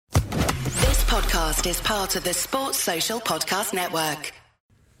podcast is part of the Sports Social Podcast Network.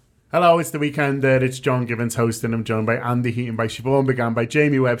 Hello, it's the Weekender. It's John Givens hosting. I'm joined by Andy Heaton, by Siobhan Began, by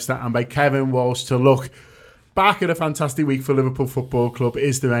Jamie Webster and by Kevin Walsh to look back at a fantastic week for Liverpool Football Club.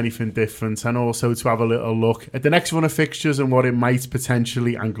 Is there anything different? And also to have a little look at the next run of fixtures and what it might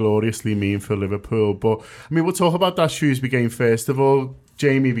potentially and gloriously mean for Liverpool. But, I mean, we'll talk about that Shrewsbury game first of all,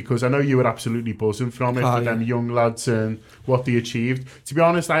 Jamie, because I know you were absolutely buzzing from it, for them young lads and what they achieved. To be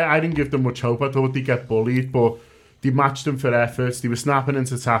honest, I didn't give them much hope. I thought they'd get bullied, but they matched them for efforts. They were snapping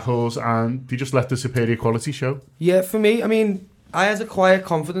into tackles and they just let the superior quality show. Yeah, for me, I mean, I had a quiet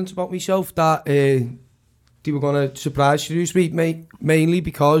confidence about myself that they were going to surprise Shrewsbury, mainly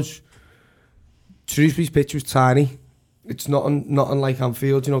because Shrewsbury's pitch was tiny. It's not unlike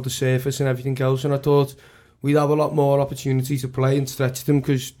Anfield, you know, the surface and everything else. And I thought we'd have a lot more opportunity to play and stretch them,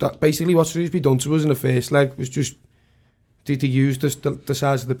 because that basically what Shrewsbury done to us in the first leg was just they used the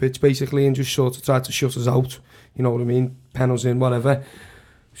size of the pitch basically and just sort of tried to shut us out. You know what I mean? Panels in, whatever.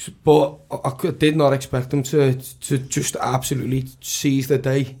 But I did not expect them to just absolutely seize the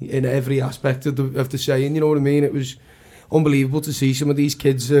day in every aspect of the saying. You know what I mean? It was unbelievable to see some of these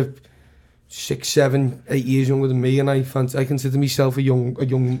kids 6, 7, 8 years younger than me, and I consider myself a young lad.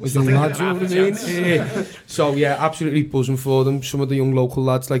 You know what I mean? So yeah, absolutely buzzing for them. Some of the young local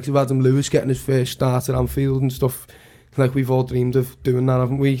lads, like Adam Lewis getting his first start at Anfield and stuff. Like we've all dreamed of doing that,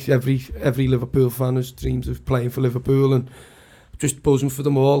 haven't we? Every Liverpool fan has dreamed of playing for Liverpool, and just buzzing for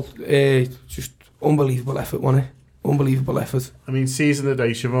them all. Just unbelievable effort, wasn't it? Unbelievable effort. I mean, seizing the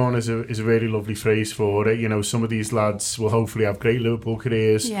day, Siobhan, is a really lovely phrase for it. You know, some of these lads will hopefully have great Liverpool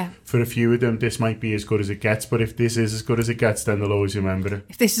careers. Yeah. For a few of them, this might be as good as it gets. But if this is as good as it gets, then they'll always remember it.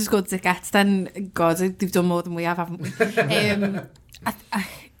 If this is as good as it gets, then, God, they've done more than we have, haven't we?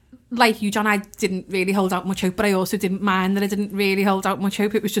 Like you, John, I didn't really hold out much hope, but I also didn't mind that I didn't really hold out much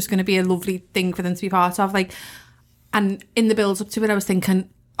hope. It was just going to be a lovely thing for them to be part of. Like, and in the build up to it, I was thinking,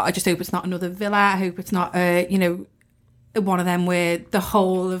 I just hope it's not another Villa. I hope it's not, one of them where the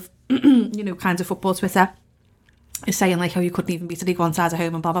whole of, kinds of football Twitter is saying like, oh, you couldn't even beat a League One side at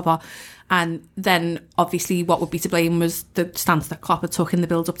home and blah, blah, blah. And then obviously what would be to blame was the stance that Klopp had took in the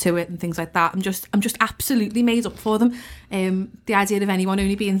build up to it and things like that. I'm just absolutely made up for them. The idea of anyone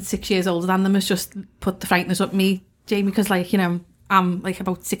only being 6 years older than them has just put the frankness up me, Jamie, because I'm like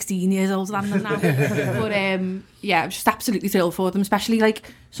about 16 years older than them now. But I'm just absolutely thrilled for them, especially like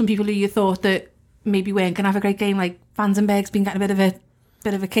some people who you thought that maybe weren't going to have a great game, like Vandenberg's been getting a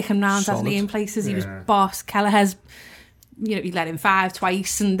bit of a kicking round, hasn't he, in places. He was boss. Kelleher's, he let him 5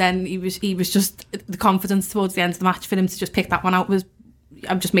 twice, and then he was just the confidence towards the end of the match for him to just pick that one out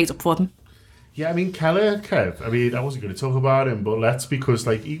I'm just made up for them. Yeah, I mean, Kev, I wasn't going to talk about him, but because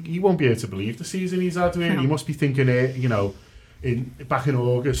like he won't be able to believe the season he's had. He must be thinking back in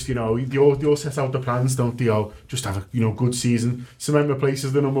August, they all set out the plans, don't they? All just have a good season. Cement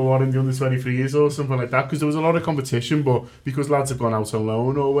replaces the number 1 in the under 23s or something like that, because there was a lot of competition, but because lads have gone out on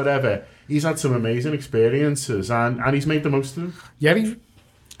loan or whatever, he's had some amazing experiences and he's made the most of them. Yeah,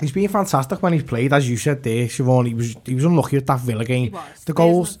 he's been fantastic when he's played, as you said there, Siobhan. He was unlucky at that Villa game. The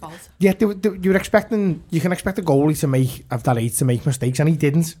goals, you can expect a goalie to make of that age to make mistakes, and he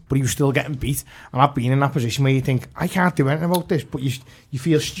didn't, but he was still getting beat. And I've been in that position where you think, I can't do anything about this, but you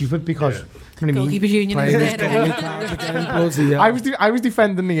feel stupid because Goalkeepers Union. I was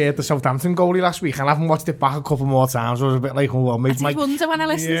defending the Southampton goalie last week, and I haven't watched it back a couple more times. I was a bit like, I wonder when I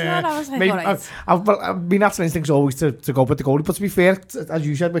listened to that. I was like, all right. I've been natural instincts always to go with the goalie, but to be fair, as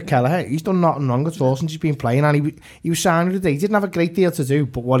you said with Kelleher, he's done nothing wrong at all since he's been playing, and he was signing today. He didn't have a great deal to do,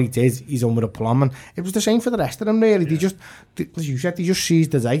 but what he did, he's on with a plum, and it was the same for the rest of them really. They just, as you said, they just seized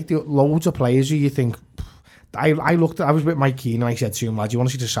the day. Loads of players who you think. I was with Mike Keane and I said to him, lad, you want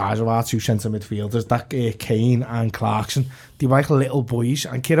to see the size of our 2 centre midfielders? That Kane and Clarkson, they were like little boys,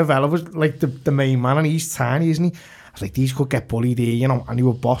 and Chiravella was like the main man, and he's tiny, isn't he? I was like, these could get bullied here, and they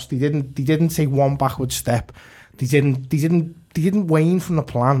were bossed. They didn't take one backward step. They didn't wane from the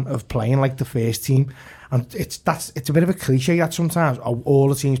plan of playing like the first team, and it's a bit of a cliche that sometimes all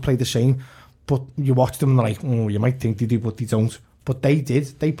the teams play the same, but you watch them and they're like, you might think they do, but they don't. But they did.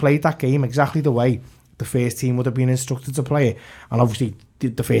 They played that game exactly the way the first team would have been instructed to play it, and obviously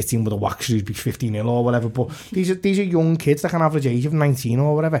the first team would have whacked Shrewsbury 15-0 or whatever, but these are young kids that can average age of 19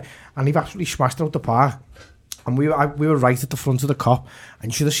 or whatever, and they've absolutely smashed out the park. And we were right at the front of the Kop,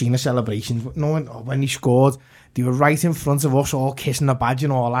 and you should have seen the celebrations. When he scored, they were right in front of us, all kissing the badge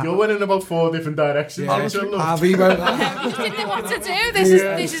and all that. You're winning about 4 different directions. We didn't know what to do. This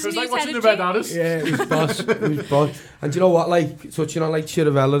is it's new like watching the Red Adders. Yeah, it was boss. And do you know what? Like touching on like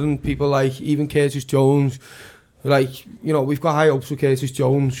Chiravella and people like even Curtis Jones, Like, you know, we've got high hopes for Curtis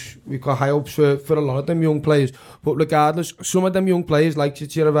Jones. We've got high hopes for a lot of them young players. But regardless, some of them young players like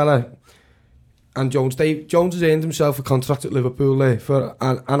Chiravella and Jones, Jones has earned himself a contract at Liverpool there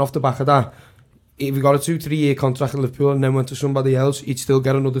and off the back of that, if he got a 2-3 year contract at Liverpool and then went to somebody else, he'd still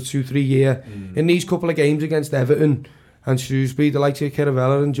get another 2-3 year. In these couple of games against Everton and Shrewsbury, the likes of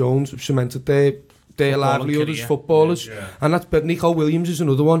Chiravella and Jones have cemented their livelihood as footballers. And that's, but Nico Williams is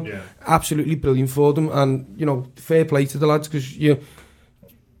another one. Absolutely brilliant for them. And, you know, fair play to the lads, because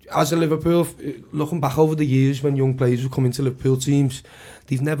as a Liverpool, looking back over the years when young players have come into Liverpool teams,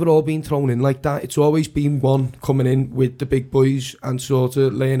 they've never all been thrown in like that. It's always been one coming in with the big boys and sort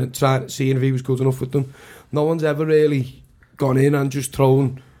of laying and trying, seeing if he was good enough with them. No one's ever really gone in and just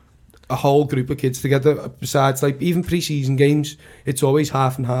thrown a whole group of kids together. Besides, like, even pre-season games, it's always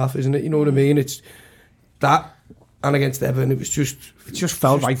half and half, isn't it? You know what I mean? It's that, and against Everton, it just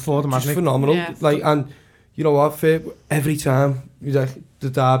felt right for them, hasn't it? Phenomenal. Yeah. Like, and you know what? Every time, like the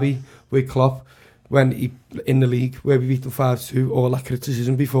derby with Klopp, when he in the league where we beat them 5-2, all that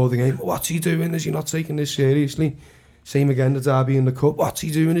criticism before the game. What's he doing? Is he not taking this seriously? Same again, the derby in the cup. What's he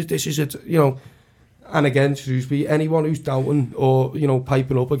doing? This is it? You know. And again, Shrewsbury, anyone who's doubting or, you know,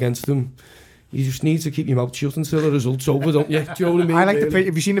 piping up against them, you just need to keep your mouth shut until the result's over, don't you? Do you know what I mean? I like the picture.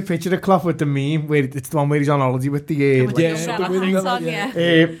 Have you seen the picture of Klopp with the meme? Where it's the one where he's on holiday with the...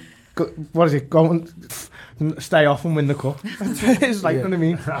 what is it? Go and stay off and win the cup. It's like, what I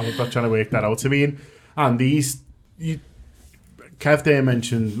mean? I'm not trying to work that out. I mean, and Kev there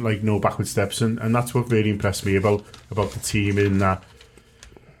mentioned, like, no backward steps, and that's what really impressed me about the team, in that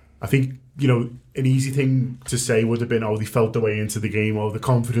I think, you know, an easy thing to say would have been, they felt their way into the game, or the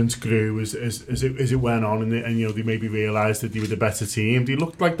confidence grew as it went on, and you know, they maybe realised that they were the better team. They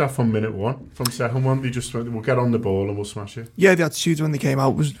looked like that from minute one. From second one, they just went, we'll get on the ball and we'll smash it. Yeah, the attitude when they came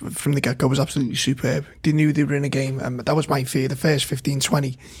out was from the get-go was absolutely superb. They knew they were in a game, and that was my fear. The first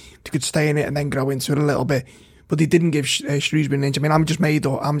 15-20, they could stay in it and then grow into it a little bit. But they didn't give Shrewsbury an inch. I mean, I'm just made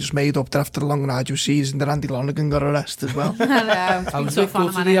up that after the long and arduous season that Andy Lonergan got a rest as well. I was so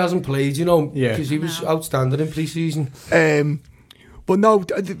gutted he hasn't played, you know, because he was outstanding in pre-season. But no,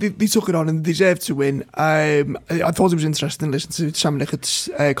 they took it on and they deserved to win. I thought it was interesting listening to Sam Lickett's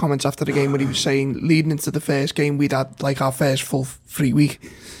comments after the game, when he was saying, leading into the first game, we'd had like our first full free week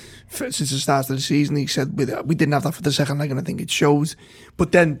since the start of the season. He said we didn't have that for the second leg, and I think it shows.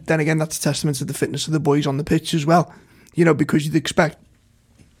 But then again, that's a testament to the fitness of the boys on the pitch as well. You know, because you'd expect,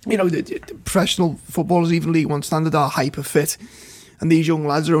 you know, the professional footballers, even League One standard, are hyper fit, and these young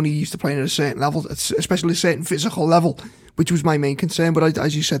lads are only used to playing at a certain level, especially a certain physical level, which was my main concern. But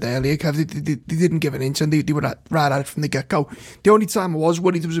as you said earlier, Kev, they didn't give an inch, and they were right at it from the get-go. The only time I was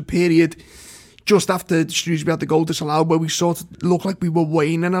worried, there was a period just after Shrewsbury had the goal disallowed where we sort of looked like we were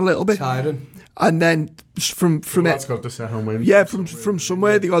waning a little bit. Tiring. And then from that's got the second win. Yeah, from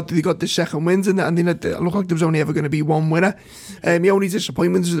somewhere they got the second wins, and then it looked like there was only ever going to be one winner. The only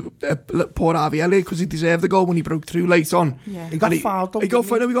disappointment is poor Harvey Elliott, because he deserved the goal when he broke through late on. Yeah. He got fouled. He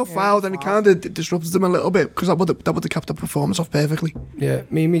got fouled, and it kind of disrupted them a little bit, because that would have kept the performance off perfectly. Yeah,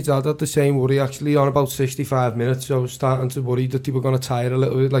 me and my dad had the same worry actually. On about 65 minutes, I was starting to worry that they were going to tire a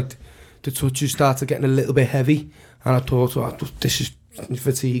little bit. Like, the touches started getting a little bit heavy, and I thought, this is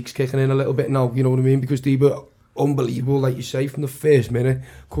fatigue's kicking in a little bit now, you know what I mean? Because they were unbelievable, like you say, from the first minute.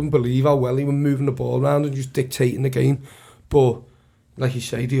 Couldn't believe how well he was moving the ball around and just dictating the game. But like you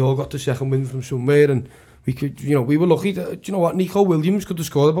say, they all got the second win from somewhere, and we could, you know, we were lucky. Do you know what? Nico Williams could have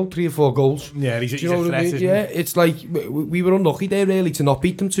scored about 3 or 4 goals. Yeah, he's a threat, isn't he? Yeah, it's like we were unlucky there really to not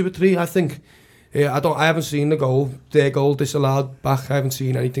beat them 2 or 3. I think. Yeah, I haven't seen their goal disallowed back. I haven't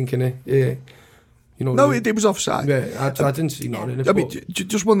seen anything in it. Yeah. You know, no, it was offside. Yeah, I didn't see nothing in it. I mean,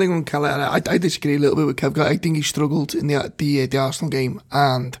 just one thing on Kelly. I disagree a little bit with Kev. I think he struggled in the Arsenal game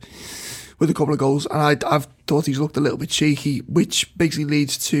and with a couple of goals, and I've thought he's looked a little bit shaky, which basically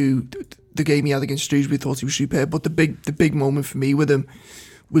leads to the game he had against Shrewsbury. Thought he was superb, but the big moment for me with him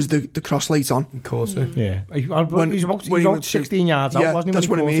was the cross late on. Of course, yeah. He's about 16 yards out, wasn't he? That's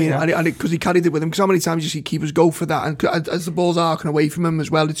what I mean. And because he carried it with him. Because how many times you see keepers go for that, and as the ball's arcing away from him as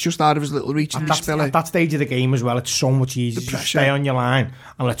well, it's just out of his little reach. At that stage of the game as well, it's so much easier to stay on your line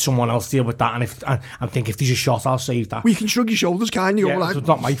and let someone else deal with that. And think if there's a shot, I'll save that. Well, you can shrug your shoulders, can't you? Yeah, it's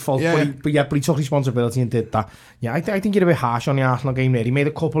not my fault. Yeah. But he took responsibility and did that. Yeah, I think you're a bit harsh on the Arsenal game there. He made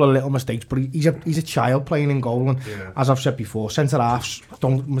a couple of little mistakes, but he's a child playing in goal, and as I've said before, centre halves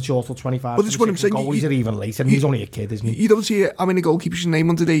don't mature till 25. But that's what I'm saying. Goalies are even late, and he's only a kid, isn't he? You don't see how many goalkeepers name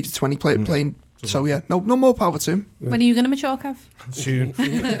under the age of 20 playing. So yeah, no more power to him. When are you going to mature, Kev? Soon.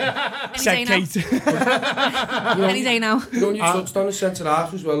 Any day now. You touched on the centre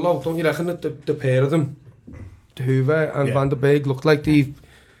half as well, though. Don't you reckon that the pair of them Hoover and Yeah. Van der Beek looked like they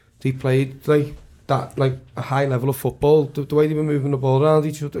played like that, like a high level of football. The way they were moving the ball around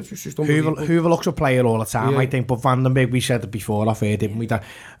each other, it was just unbelievable. Hoover looks a player all the time, Yeah. I think, but Van den Beek, we said it before off air, didn't we? That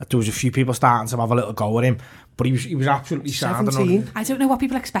there was a few people starting to have a little go at him, but he was absolutely sound. 17. I don't know what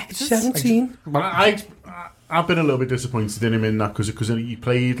people expected. 17. But I've been a little bit disappointed in him in that because he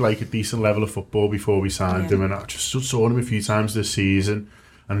played like a decent level of football before we signed him, and I just saw him a few times this season.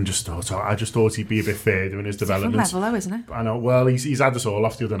 And I just thought he'd be a bit further in his development. Different level though, isn't it? I know. Well, he's had us all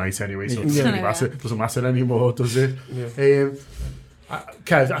off the other night anyway, so it doesn't matter anymore, does it? Yeah.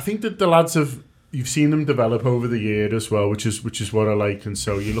 Kev, I think that the lads you've seen them develop over the year as well, which is what I like. And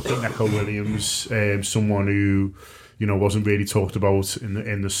so you look at Neco Williams, someone who, you know, wasn't really talked about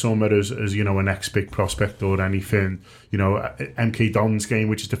in the summer as you know, a next big prospect or anything. You know, MK Don's game,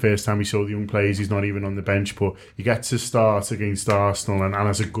 which is the first time we saw the young players, he's not even on the bench, but he gets his start against Arsenal and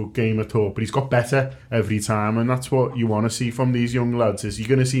has a good game at all. But he's got better every time, and that's what you want to see from these young lads. Is you're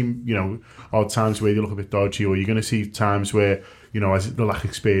going to see, you know, odd times where they look a bit dodgy, or you're going to see times where, you know, as the lack of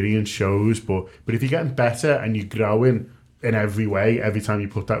experience shows. But if you're getting better and you're growing in every way, every time you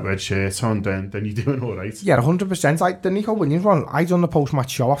put that red shirt on, then you're doing all right. Yeah, 100%. Like the Neco Williams one, I done the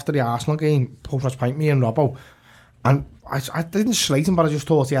post-match show after the Arsenal game, post-match pint, me and Robbo, and I didn't slate him, but I just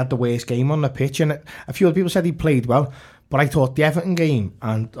thought he had the worst game on the pitch, and a few other people said he played well, but I thought the Everton game,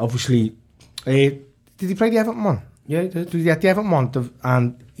 and obviously, did he play the Everton one? Yeah, he did. The Everton one,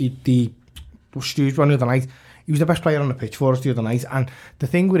 and the Stu's one the other night. He was the best player on the pitch for us the other night, and the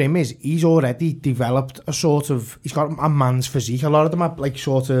thing with him is he's already developed he's got a man's physique. A lot of them have like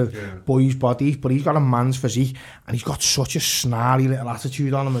sort of boys' bodies, but he's got a man's physique, and he's got such a snarly little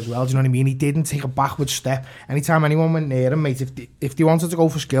attitude on him as well. Do you know what I mean? He didn't take a backward step. Anytime anyone went near him, mate, if they wanted to go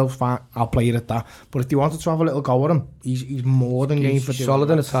for skill, fine, I'll play it at that. But if they wanted to have a little go at him, he's more than game for doing solid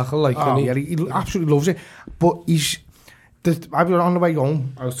that. in a tackle, like. Yeah, he absolutely loves it. But I was on the way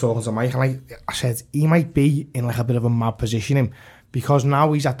home, I was talking to Mike, and I said he might be in like a bit of a mad position, him, because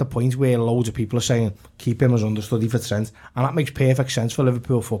now he's at the point where loads of people are saying keep him as understudy for Trent, and that makes perfect sense for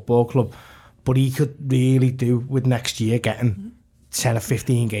Liverpool Football Club. But he could really do with next year getting 10 or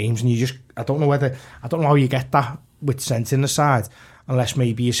 15 games, and I don't know how you get that with Trent in the side, unless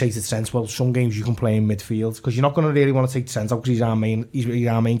maybe you say to Trent, well, some games you can play in midfield, because you're not going to really want to take Trent out because he's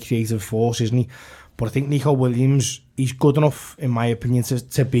our main creative force, isn't he? But I think Neco Williams, he's good enough, in my opinion,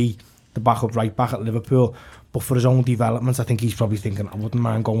 to be the backup right back at Liverpool. But for his own development, I think he's probably thinking, I wouldn't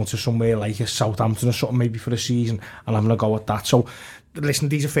mind going to somewhere like a Southampton or something maybe for a season and having a go at that. So, listen,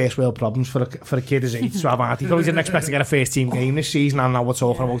 these are first world problems for a kid his age to have had. He probably didn't expect to get a first team game this season, and now we're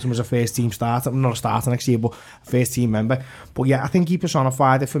talking about him as a first team starter. Not a starter next year, but a first team member. But yeah, I think he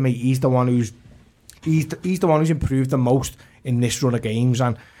personified it for me. He's the one who's improved the most in this run of games,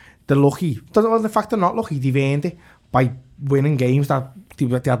 and the fact they're not lucky, they've earned it by winning games that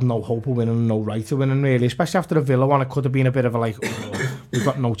they had no hope of winning and no right to winning, really, especially after the Villa one. It could have been a bit of a like, we've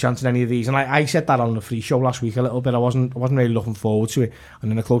got no chance in any of these, and I said that on the free show last week a little bit. I wasn't really looking forward to it,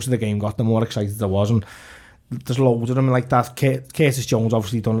 and then the closer the game got, the more excited I was, and there's loads of them like that. Curtis Jones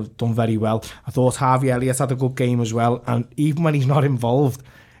obviously done very well. I thought Harvey Elliott had a good game as well, and even when he's not involved,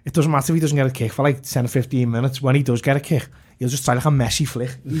 it doesn't matter if he doesn't get a kick for like 10 or 15 minutes. When he does get a kick, he'll just try like a messy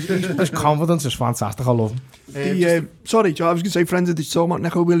flick. His confidence is fantastic. I love him. Sorry, Joe, I was going to say, friends of the show,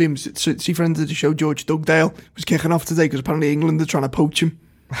 Neco Williams, see friends of the show, George Dugdale was kicking off today because apparently England are trying to poach him.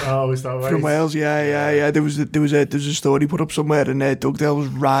 Oh, is that right? From Wales, yeah. There was a story put up somewhere, and Dugdale was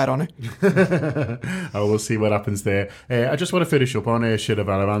right on it. Oh, we'll see what happens there. I just want to finish up on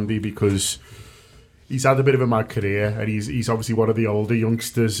Shiravala, Andy, because he's had a bit of a mad career, and he's obviously one of the older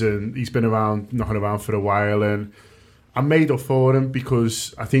youngsters, and he's been knocking around for a while, and I'm made up for him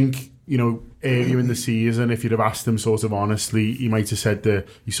because I think, you know, earlier in the season, if you'd have asked him sort of honestly, he might have said that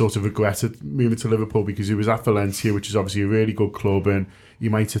he sort of regretted moving to Liverpool because he was at Valencia, which is obviously a really good club, and you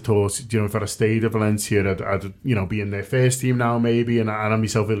might have thought, you know, if I'd have stayed at Valencia, I'd you know, be in their first team now maybe, and I'd have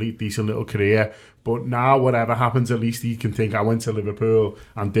myself a decent little career. But now, whatever happens, at least he can think, I went to Liverpool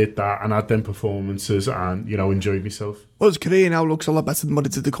and did that and had them performances and, you know, enjoyed myself. Well, his career now looks a lot better than what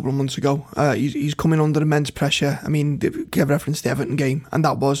it did a couple of months ago. He's coming under immense pressure. I mean, Kev referenced the Everton game, and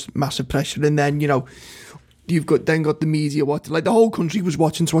that was massive pressure. And then, you know, you've got the media, like the whole country was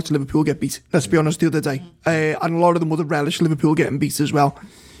watching to watch Liverpool get beat, let's be honest, the other day. And a lot of them would have relished Liverpool getting beat as well.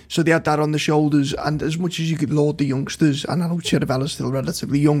 So they had that on the shoulders, and as much as you could laud the youngsters, and I know Chiravela's still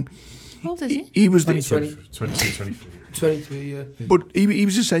relatively young, How old is he? He was 23, yeah. But he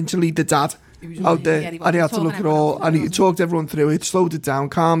was essentially the dad out there, and he had to look at all, and he talked everyone through it, slowed it down,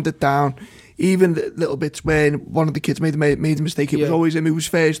 calmed it down. even the little bits when one of the kids made a mistake, it was always him who was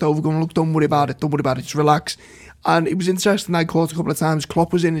first over, going, look, don't worry about it, just relax. And it was interesting, I caught a couple of times,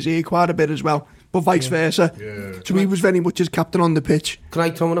 Klopp was in his ear quite a bit as well, but vice versa. Yeah. So he was very much his captain on the pitch. Can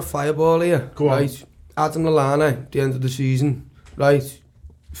I throw in a fireball here? Go on. Right. Adam Lallana, at the end of the season, right?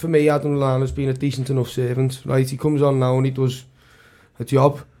 For me, Adam Lallana's been a decent enough servant, right? He comes on now and he does a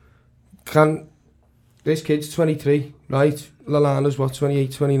job. This kid's 23, right? Lallana's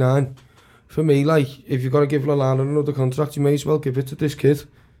 28, 29. For me, like, if you've got to give Lallana another contract, you may as well give it to this kid.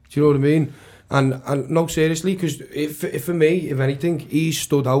 Do you know what I mean? And no, seriously, because for me, if anything, he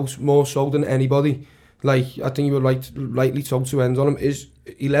stood out more so than anybody. Like, I think you were rightly told to end on him, is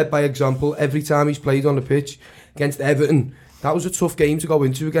he led by example every time he's played on the pitch against Everton. That was a tough game to go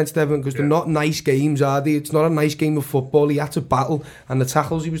into against Everton because they're not nice games, are they? It's not a nice game of football. He had to battle, and the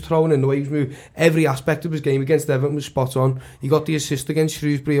tackles he was throwing in, the way he was moving, every aspect of his game against Everton was spot on. He got the assist against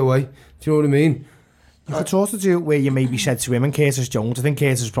Shrewsbury away. Do you know what I mean? You could also do it where you maybe said to him and Curtis Jones, I think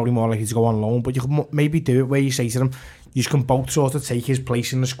Curtis is probably more likely to go on loan, but you could maybe do it where you say to them, you can both sort of take his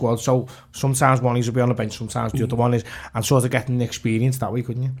place in the squad. So sometimes one is will be on the bench, sometimes the other one is, and sort of getting the experience that way,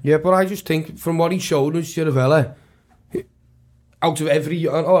 couldn't you? Yeah, but I just think from what he showed us, Chiravella, out of every,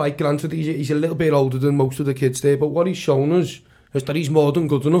 alright, granted he's a little bit older than most of the kids there, but what he's shown us is that he's more than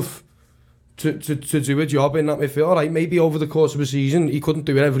good enough to do a job in that midfield. Alright, maybe over the course of a season he couldn't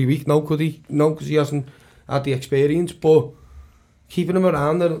do it every week, no, could he? No, because he hasn't had the experience, but keeping him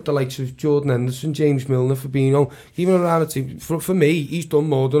around the likes of Jordan Henderson, James Milner, Fabinho, keeping him around the team, for me, he's done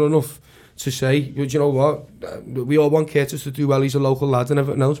more than enough to say, do you know what, we all want Curtis to do well, he's a local lad and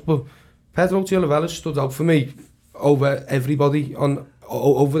everything else, but Pedro Chilavella stood out for me over everybody,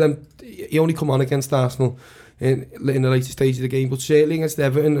 over them. He only come on against Arsenal in the later stage of the game, but certainly against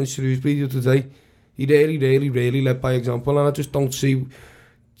Everton and Shrewsbury the other day, he really led by example, and I just don't see.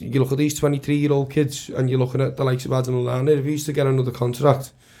 You look at these 23-year-old kids and you're looking at the likes of Adam Lallana, if he used to get another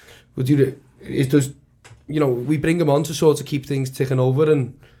contract, we bring him on to sort of keep things ticking over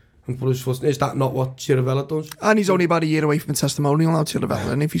and put his foot in. Is that not what Chiravella does? And he's only about a year away from a testimonial now,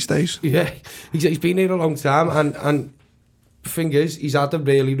 Chiravella, and if he stays. Yeah, he's been here a long time, and the thing is, he's had a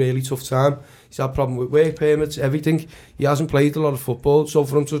really tough time. He's had a problem with work permits, everything. He hasn't played a lot of football, so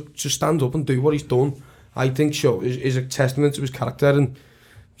for him to stand up and do what he's done, I think is a testament to his character. And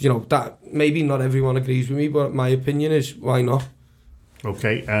you know, that maybe not everyone agrees with me, but my opinion is, why not?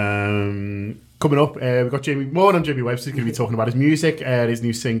 Okay, coming up, we've got more on Jamie Webster. He's going to be talking about his music, his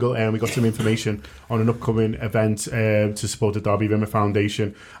new single, and we got some information on an upcoming event to support the Derby Rimmer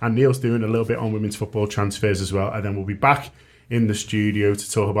Foundation. And Neil's doing a little bit on women's football transfers as well. And then we'll be back in the studio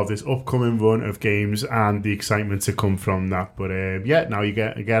to talk about this upcoming run of games and the excitement to come from that. But now you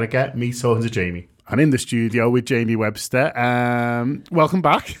gotta get me talking to Jamie. And in the studio with Jamie Webster. Welcome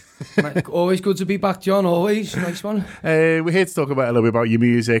back. Always good to be back, John. Always. Nice one. We're here to talk about a little bit about your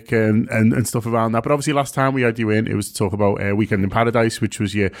music and stuff around that. But obviously last time we had you in, it was to talk about Weekend in Paradise, which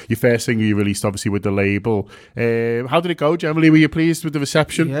was your first single you released, obviously, with the label. How did it go generally? Were you pleased with the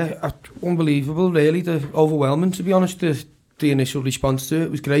reception? Yeah, unbelievable, really. Overwhelming, to be honest. The initial response to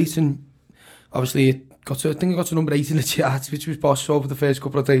it was great. And obviously, I think it got to number 8 in the charts, which was boss over the first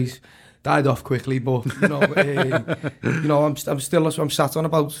couple of days. Died off quickly, but I'm sat on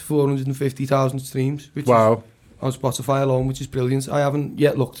about 450,000 streams, which is on Spotify alone, which is brilliant. I haven't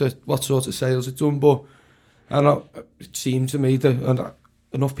yet looked at what sort of sales it's done, but it seemed to me that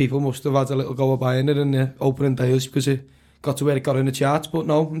enough people must have had a little go of buying it in the opening days because it got to where it got in the charts. But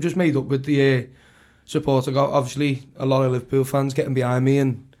no, I'm just made up with the support I got. Obviously, a lot of Liverpool fans getting behind me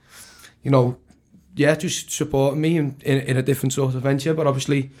and just supporting me in a different sort of venture, but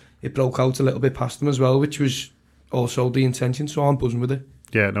obviously it broke out a little bit past them as well, which was also the intention, so I'm buzzing with it.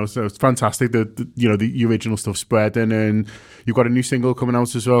 Yeah, no, so it's fantastic. The original stuff spreading, and you've got a new single coming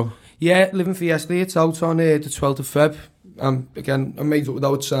out as well. Yeah, Living for Yesterday. It's out on the 12th of Feb. Again, I made it with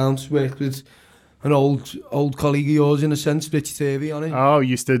how it sounds. Worked with an old colleague of yours, in a sense, Richie Turvey, on it. Oh,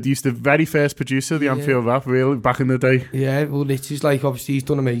 used the very first producer of the Anfield Rap, really, back in the day. Yeah, well, Richie's obviously he's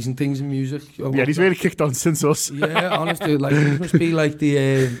done amazing things in music. Yeah, he's really kicked on since us. Yeah, honestly, he must be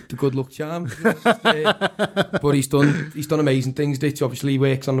the good luck charm. But he's done amazing things. Rich obviously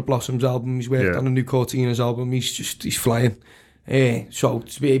works on the Blossoms album. He's worked on the new Cortina's album. He's flying. So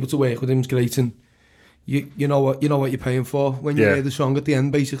to be able to work with him is great, and you know what you're paying for when you hear the song at the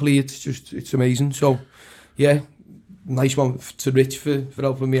end. Basically, it's amazing. So yeah, nice one to Rich for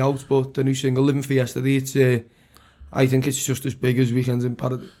helping me out. But the new single, Living for Yesterday, I think it's just as big as Weekends in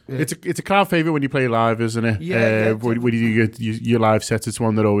Paradise. Yeah. It's a crowd favourite when you play live, isn't it? Yeah. When you do your live sets, it's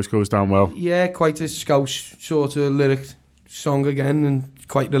one that always goes down well. Yeah, quite a Scouse sort of lyric song again, and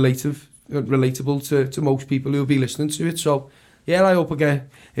quite relative. relatable to most people who'll be listening to it. So yeah, I hope I get,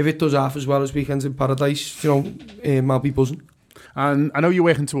 if it does half as well as Weekends in Paradise, I'll be buzzing. And I know you're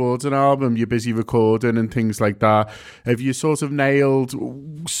working towards an album, you're busy recording and things like that. Have you sort of nailed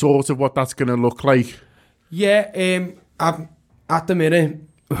sort of what that's going to look like? Yeah, I'm at the minute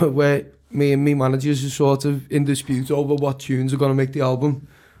where me and my managers are sort of in dispute over what tunes are going to make the album.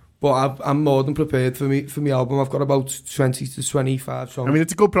 But I'm more than prepared for my album. I've got about 20 to 25 songs. I mean,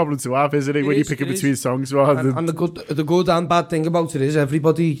 it's a good problem to have, isn't it? When you're picking between songs rather than... And the good and bad thing about it is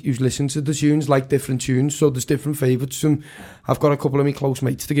everybody who's listened to the tunes like different tunes, so there's different favourites. And I've got a couple of my close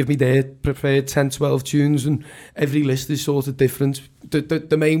mates to give me their preferred 10, 12 tunes, and every list is sort of different.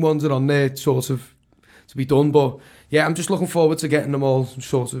 The main ones are on there sort of to be done, but yeah, I'm just looking forward to getting them all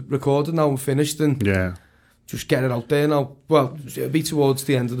sort of recorded now and finished, and just get it out there now. Well, it'll be towards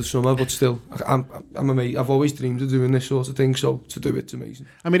the end of the summer, but still, I'm amazed. I've always dreamed of doing this sort of thing, so to do it's amazing.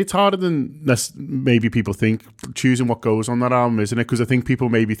 I mean, it's harder than maybe people think, choosing what goes on that album, isn't it? Because I think people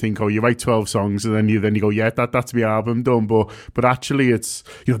maybe think, oh, you write 12 songs and then you go, yeah, that's my album done. But actually, it's,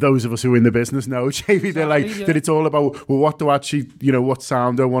 those of us who are in the business know, Jamie, they're like, that it's all about, well, what do actually, what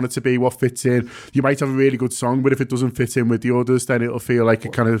sound I want it to be, what fits in. You might have a really good song, but if it doesn't fit in with the others, then it'll feel like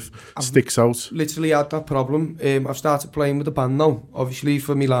it kind of sticks out. Literally had that problem. I've started playing with the band now, obviously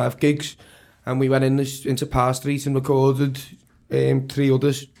for my live gigs, and we went into Park Street and recorded 3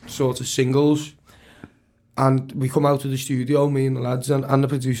 other sort of singles, and we come out of the studio, me and the lads and the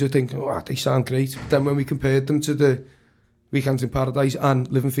producer, thinking, oh, they sound great. But then when we compared them to the Weekends in Paradise and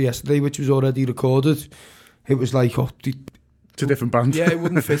Living for Yesterday, which was already recorded, it was like, it's a different band. Yeah, it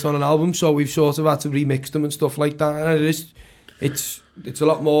wouldn't fit on an album, so we've sort of had to remix them and stuff like that, and it's a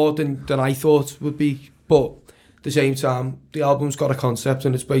lot more than I thought would be. But at the same time, the album's got a concept,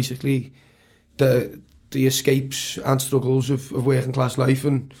 and it's basically the escapes and struggles of working class life,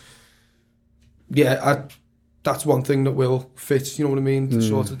 and yeah, that's one thing that will fit, you know what I mean? The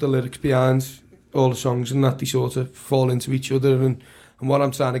sort of the lyrics behind all the songs, and that they sort of fall into each other, and what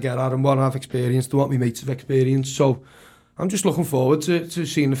I'm trying to get at, and what I've experienced, and what my mates have experienced. So I'm just looking forward to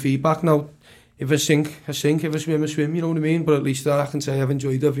seeing the feedback now. If I sink, I sink. If I swim, I swim. You know what I mean? But at least I can say I've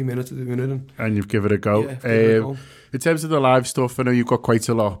enjoyed every minute of doing it. And you've given it a go. Yeah, in terms of the live stuff, I know you've got quite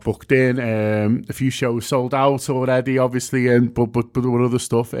a lot booked in. A few shows sold out already, obviously, but what other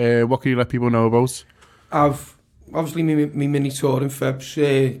stuff? What can you let people know about? I've obviously my mini tour in Feb's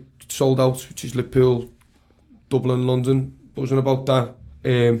sold out, which is Liverpool, Dublin, London. Buzzing about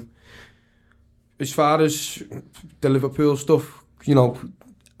that. As far as the Liverpool stuff,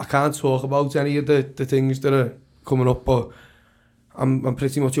 I can't talk about any of the things that are coming up, but I'm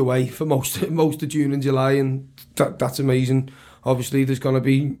pretty much away for most of June and July, and that's amazing. Obviously, there's going to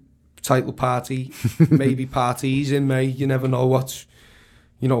be title party, maybe parties in May. You never know what's,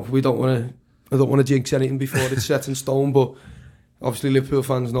 I don't want to jinx anything before it's set in stone, but obviously Liverpool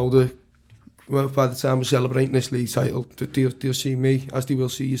fans know that by the time we're celebrating this league title, they'll see me as they will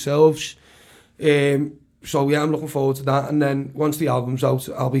see yourselves. So yeah, I'm looking forward to that, and then once the album's out,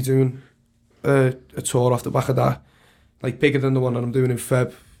 I'll be doing a tour off the back of that, like bigger than the one that I'm doing in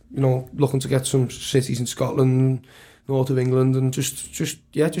Feb. Looking to get some cities in Scotland, north of England, and just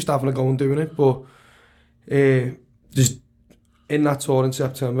having a go and doing it. But just in that tour in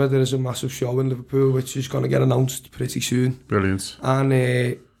September, there is a massive show in Liverpool which is going to get announced pretty soon. Brilliant.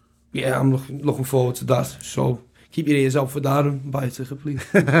 And yeah, I'm looking forward to that. So keep your ears out for that and buy a ticket, please.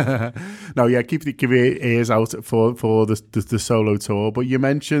 No, yeah, keep your ears out for the solo tour. But you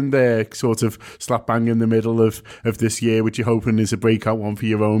mentioned sort of slap bang in the middle of this year, which you're hoping is a breakout one for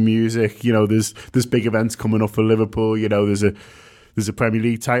your own music. There's big events coming up for Liverpool. There's a Premier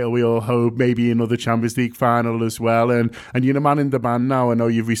League title, we all hope, maybe another Champions League final as well. And you're a man in demand now. I know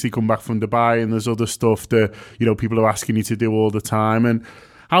you've recently come back from Dubai, and there's other stuff that, people are asking you to do all the time. And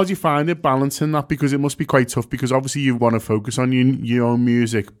how do you find it balancing that? Because it must be quite tough, because obviously you want to focus on your own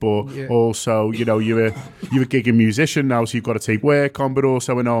music, but also, you're a gigging musician now, so you've got to take work on, but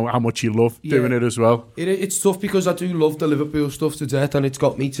also I know how much you love doing it as well. It's tough because I do love the Liverpool stuff to death, and it's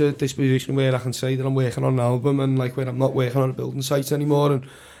got me to this position where I can say that I'm working on an album, and like where I'm not working on a building site anymore, and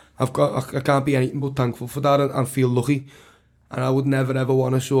I can't be anything but thankful for that, and feel lucky. And I would never ever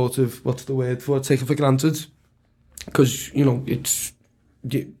want to sort of, what's the word for it, take it for granted, because it's,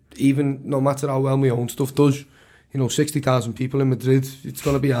 even no matter how well my own stuff does, 60,000 people in Madrid, it's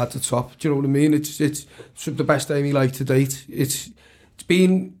going to be hard to top. Do you know what I mean? It's the best day of my life to date. It's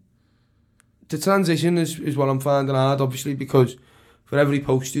been, the transition is what I'm finding hard, obviously, because for every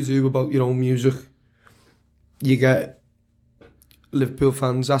post you do about your own music, you get Liverpool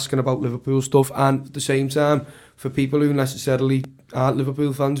fans asking about Liverpool stuff, and at the same time, for people who necessarily aren't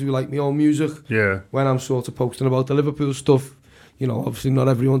Liverpool fans who like my own music, when I'm sort of posting about the Liverpool stuff, you know, obviously not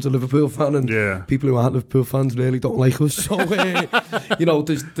everyone's a Liverpool fan, and people who aren't Liverpool fans really don't like us. So, you know,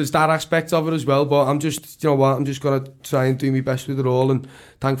 there's that aspect of it as well. But I'm just, you know what, I'm just going to try and do my best with it all. And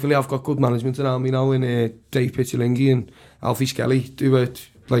thankfully, I've got good management around me now in Dave Pitchelinghi and Alfie Skelly, who are,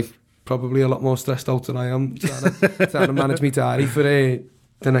 like, probably a lot more stressed out than I am, trying to manage my diary for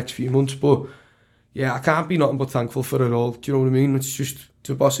the next few months. But, yeah, I can't be nothing but thankful for it all. Do you know what I mean? It's just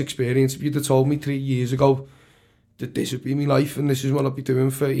a boss experience. If you'd have told me 3 years ago that this would be my life and this is what I'll be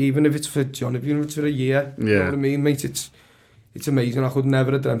doing for, even if it's for John, even if it's for a year, you know what I mean, mate, it's amazing. I could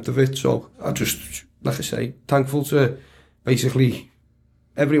never have dreamt of it. So I just, like I say, thankful to basically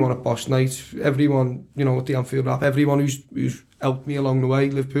everyone at Boss Night, everyone, you know, at the Anfield Wrap, everyone who's helped me along the way,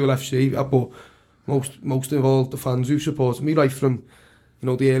 Liverpool FC, but most of all the fans who supported me right from, you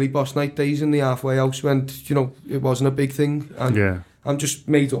know, the early Boss Night days in the halfway house when, you know, it wasn't a big thing. And I'm just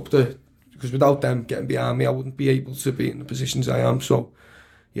made up because without them getting behind me, I wouldn't be able to be in the positions I am. So,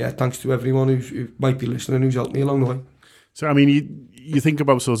 yeah, thanks to everyone who might be listening, who's helped me along the way. So, I mean, you think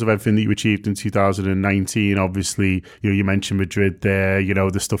about sort of everything that you achieved in 2019. Obviously, you know, you mentioned Madrid there, you know,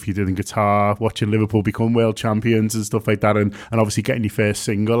 the stuff you did in Qatar, watching Liverpool become world champions and stuff like that, and obviously getting your first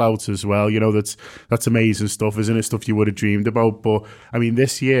single out as well. You know, that's amazing stuff, isn't it? Stuff you would have dreamed about. But, I mean,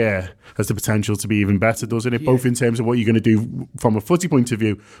 this year has the potential to be even better, doesn't it? Yeah. Both in terms of what you're going to do from a footy point of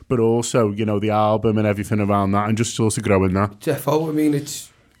view, but also, you know, the album and everything around that, and just sort of growing that. Defo, I mean,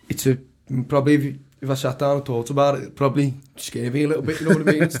 it's a probably... If I sat down and thought about it, it'd probably scare me a little bit, you know what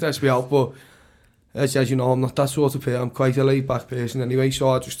I mean? It'd stress me out, but as you know, I'm not that sort of person. I'm quite a laid-back person anyway, so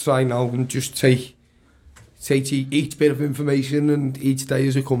I just try now and just take each bit of information and each day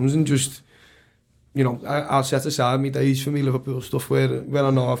as it comes and just, you know, I'll set aside my days for me Liverpool stuff where I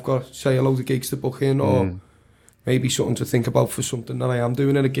know I've got, say, a load of gigs to book in or maybe something to think about for something that I am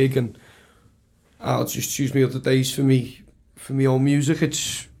doing in a gig, and I'll just choose my other days for my own music.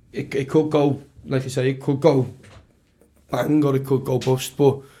 It could go... Like I say, it could go bang or it could go bust,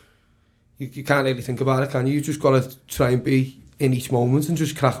 but you can't really think about it, can you? You just got to try and be in each moment and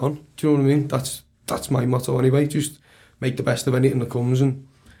just crack on. Do you know what I mean? That's my motto anyway. Just make the best of anything that comes, and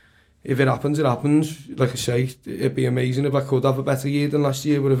if it happens, it happens. Like I say, it'd be amazing if I could have a better year than last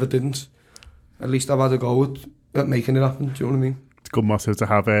year, but if I didn't, at least I've had a go at making it happen. Do you know what I mean? It's a good motto to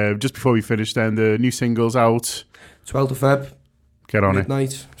have. Just before we finish then, the new single's out. 12th of Feb. Get on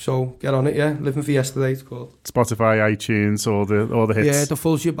midnight. it. So get on it, yeah. Living for Yesterday, it's called. Spotify, iTunes, all the hits. Yeah, the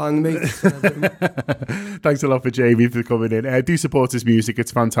full shebang, mate. Thanks a lot for Jamie for coming in. Do support his music,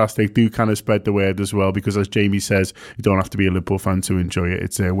 it's fantastic. Do kind of spread the word as well, because as Jamie says, you don't have to be a Liverpool fan to enjoy it.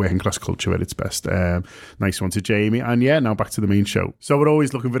 It's a working class culture at its best. Nice one to Jamie. And yeah, now back to the main show. So we're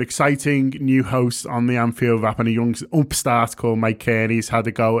always looking for exciting new hosts on the Anfield Wrap, and a young upstart called Mike Kearney's had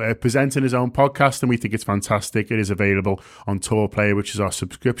a go at presenting his own podcast, and we think it's fantastic. It is available on Tour Player, which is our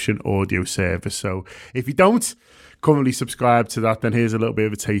subscription audio service. So if you don't currently subscribe to that, then here's a little bit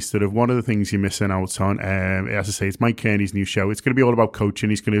of a taster of one of the things you're missing out on. As I say, it's Mike Kearney's new show. It's going to be all about coaching.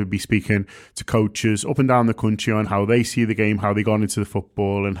 He's going to be speaking to coaches up and down the country on how they see the game, how they got into the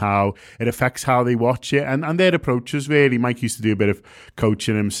football, and how it affects how they watch it, and their approaches, really. Mike used to do a bit of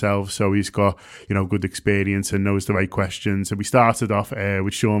coaching himself, so he's got, you know, good experience and knows the right questions. And we started off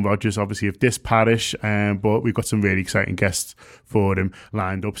with Sean Rogers, obviously, of this parish, but we've got some really exciting guests for him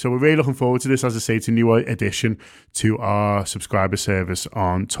lined up. So we're really looking forward to this. As I say, it's a new addition to our subscriber service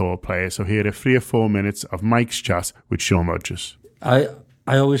on Tour Player. So here are 3 or 4 minutes of Mike's chat with Sean Rogers. I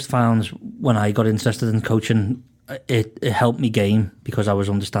always found when I got interested in coaching, it helped me game because I was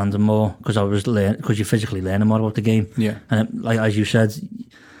understanding more, because you're physically learning more about the game. Yeah. And like as you said,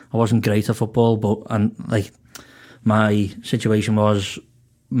 I wasn't great at football, and my situation was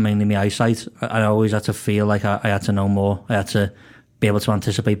mainly my eyesight. I always had to feel like I had to know more. I had to be able to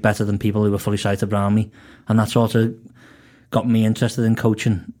anticipate better than people who were fully sighted around me, and that sort of got me interested in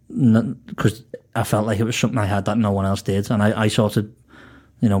coaching because I felt like it was something I had that no one else did, and I sort of,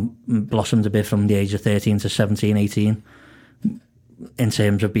 you know, blossomed a bit from the age of 13 to 17, 18 in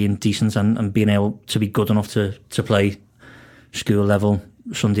terms of being decent and being able to be good enough to play school level,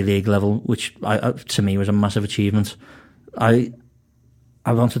 Sunday league level, which to me was a massive achievement. I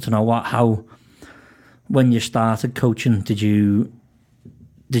wanted to know how when you started coaching, did you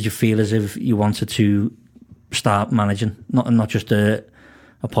feel as if you wanted to start managing, not just a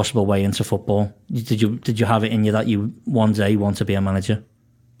possible way into football? Did you have it in you that you one day want to be a manager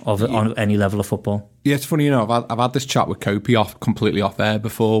on any level of football? Yeah, it's funny, you know, I've had this chat with Kopi completely off air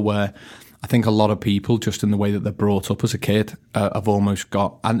before, where I think a lot of people, just in the way that they're brought up as a kid, have almost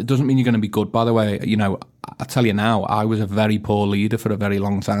got, and it doesn't mean you're going to be good, by the way. You know, I tell you now, I was a very poor leader for a very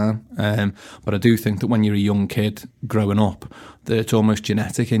long time. But I do think that when you're a young kid growing up, that it's almost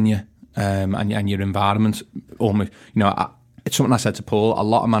genetic in you, and your environment almost, you know, it's something I said to Paul. A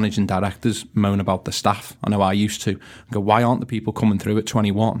lot of managing directors moan about the staff. I know I used to. I go, why aren't the people coming through at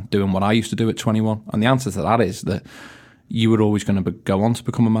 21 doing what I used to do at 21? And the answer to that is that you were always going to go on to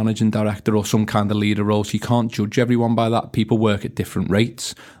become a managing director or some kind of leader role. So you can't judge everyone by that. People work at different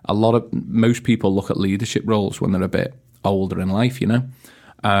rates. Most people look at leadership roles when they're a bit older in life, you know.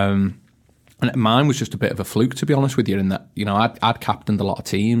 And mine was just a bit of a fluke, to be honest with you, in that, you know, I'd captained a lot of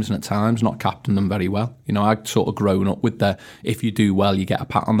teams and at times not captained them very well. You know, I'd sort of grown up with the, if you do well, you get a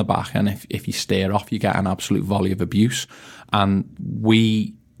pat on the back, and if you steer off, you get an absolute volley of abuse. And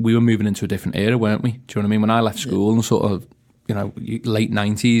we were moving into a different era, weren't we? Do you know what I mean? When I left school and sort of, you know, late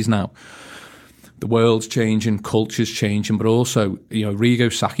 90s now, the world's changing, culture's changing, but also, you know,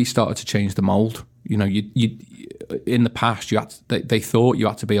 Arrigo Sacchi started to change the mould. You know, you in the past, they thought you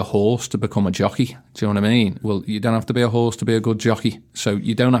had to be a horse to become a jockey. Do you know what I mean? Well, you don't have to be a horse to be a good jockey. So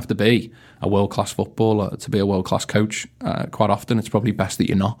you don't have to be a world-class footballer to be a world-class coach. Quite often, it's probably best that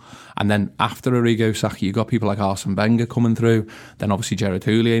you're not. And then after Arrigo Sacchi, you got people like Arsene Wenger coming through. Then obviously Gerard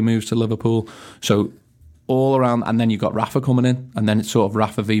Houllier moves to Liverpool. So all around, and then you got Rafa coming in, and then it's sort of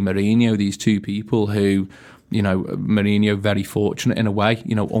Rafa v Mourinho, these two people who, you know, Mourinho very fortunate in a way,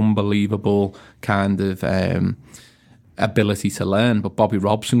 you know, unbelievable kind of ability to learn, but Bobby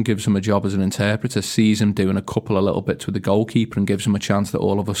Robson gives him a job as an interpreter, sees him doing a couple of little bits with the goalkeeper and gives him a chance that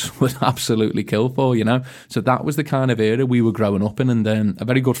all of us would absolutely kill for, you know. So that was the kind of era we were growing up in. And then a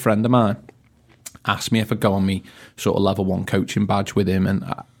very good friend of mine asked me if I'd go on me sort of level 1 coaching badge with him, and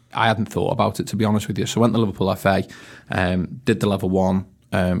I hadn't thought about it, to be honest with you. So I went to Liverpool FA, did the level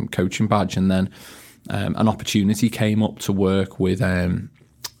 1 coaching badge, and then an opportunity came up to work with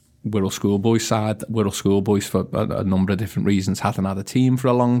Wirral Schoolboys side. Wirral Schoolboys, for a number of different reasons, hadn't had a team for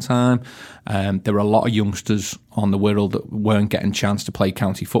a long time. There were a lot of youngsters on the Wirral that weren't getting a chance to play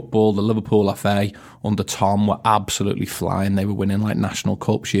county football. The Liverpool FA under Tom were absolutely flying. They were winning like national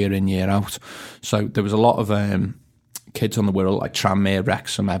cups year in, year out. So there was a lot of kids on the Wirral, like Tranmere,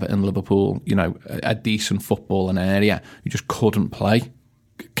 Wrexham, Everton, Liverpool, you know, a decent football in an area who just couldn't play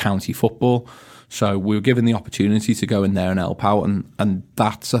county football. So we were given the opportunity to go in there and help out, and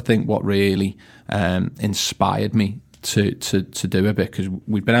that's, I think, what really inspired me to do a bit, because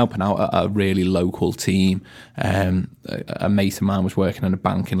we'd been helping out a really local team. A mate of mine was working in a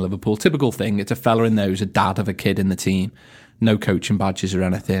bank in Liverpool. Typical thing, it's a fella in there who's a dad of a kid in the team, no coaching badges or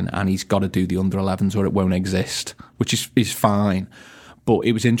anything, and he's got to do the under-11s or it won't exist, which is fine. But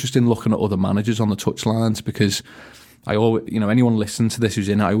it was interesting looking at other managers on the touchlines, because I always, you know, anyone listening to this who's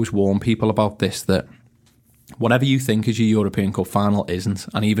in, I always warn people about this, that whatever you think is your European Cup final isn't.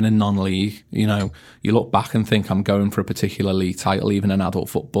 And even in non-league, you know, you look back and think, I'm going for a particular league title, even in adult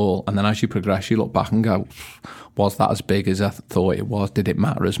football. And then as you progress, you look back and go, was that as big as I thought it was? Did it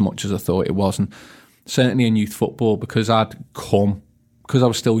matter as much as I thought it was? And certainly in youth football, because I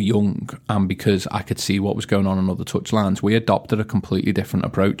was still young and because I could see what was going on other touchlines, we adopted a completely different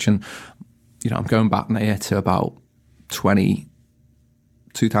approach. And, you know, I'm going back now to about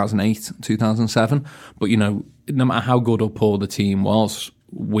 2008, 2007. But, you know, no matter how good or poor the team was,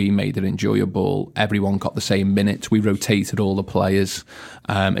 we made it enjoyable. Everyone got the same minutes. We rotated all the players.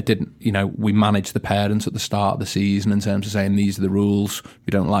 It didn't, you know, we managed the parents at the start of the season in terms of saying, these are the rules. If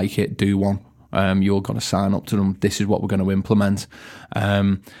you don't like it, do one. You're going to sign up to them. This is what we're going to implement.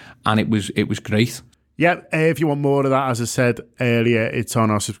 And it was great. Yeah, if you want more of that, as I said earlier, it's on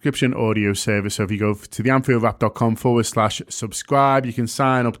our subscription audio service. So if you go to theanfieldwrap.com/subscribe, you can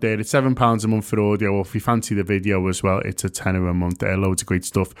sign up there. It's £7 a month for audio, or if you fancy the video as well, it's a tenner a month. Loads of great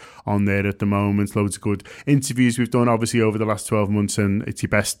stuff on there at the moment. Loads of good interviews we've done, obviously, over the last 12 months. And it's your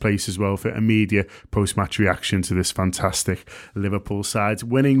best place as well for immediate post-match reaction to this fantastic Liverpool side's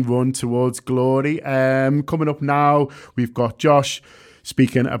winning run towards glory. Coming up now, we've got Josh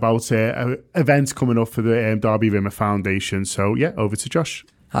speaking about events coming up for the Derby Rimmer Foundation. So, yeah, over to Josh.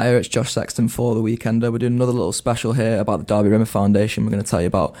 Hi, it's Josh Sexton for The Weekender. We're doing another little special here about the Derby Rimmer Foundation. We're going to tell you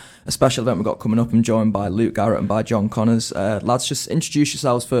about a special event we've got coming up. I'm joined by Luke Garrett and by John Connors. Lads, just introduce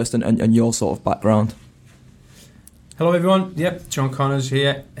yourselves first and your sort of background. Hello, everyone. Yep, John Connors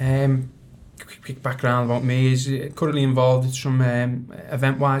here. Quick background about me is currently involved in some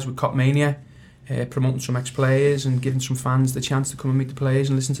event-wise with Cop Mania. Promoting some ex-players and giving some fans the chance to come and meet the players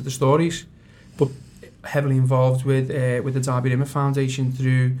and listen to the stories, but heavily involved with the Derby Rimmer Foundation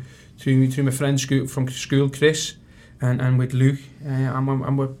through my friend from school, Chris, and with Luke,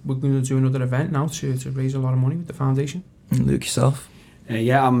 and we're going to do another event now to raise a lot of money with the foundation. And Luke, yourself?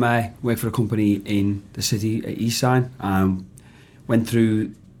 Yeah, I'm work for a company in the city at Eastside. Went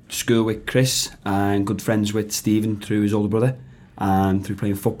through school with Chris and good friends with Stephen through his older brother and through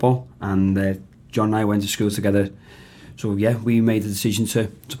playing football. And John and I went to school together. So yeah, we made the decision to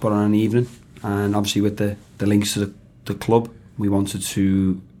put on an evening. And obviously with the links to the club, we wanted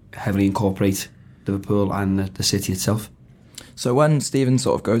to heavily incorporate Liverpool and the city itself. So when Stephen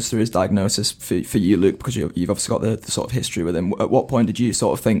sort of goes through his diagnosis for you, Luke, because you've obviously got the sort of history with him, at what point did you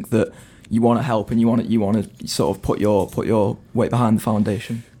sort of think that you want to help and you want to sort of put your weight behind the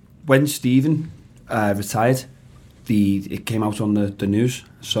foundation? When Stephen retired, it came out on the news.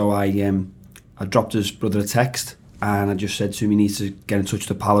 So I dropped his brother a text and I just said to him, he needs to get in touch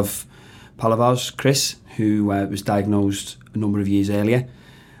with a pal of ours, Chris, who was diagnosed a number of years earlier.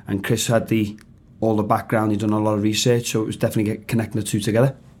 And Chris had all the background, he'd done a lot of research, so it was definitely connecting the two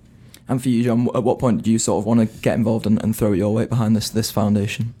together. And for you, John, at what point did you sort of want to get involved and throw your weight behind this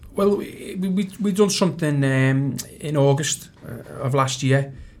foundation? Well, we done something in August of last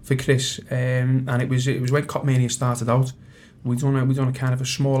year for Chris, and it was when Cop Mania started out. We done a kind of a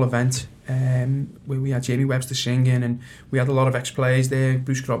small event where we had Jamie Webster singing, and we had a lot of ex-players there: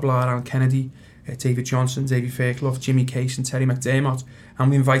 Bruce Grobler, Alan Kennedy, David Johnson, David Fairclough, Jimmy Case, and Terry McDermott.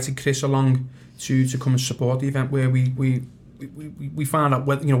 And we invited Chris along to come and support the event, where we found out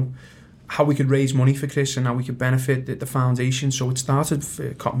whether, how we could raise money for Chris and how we could benefit the foundation. So it started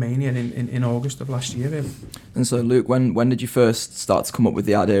for Cop Mania in August of last year, really. And so, Luke, when did you first start to come up with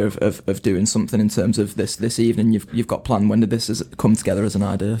the idea of doing something in terms of this evening you've got planned? When did this come together as an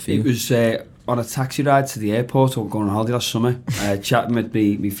idea for you? It was on a taxi ride to the airport, or going on holiday last summer, chatting with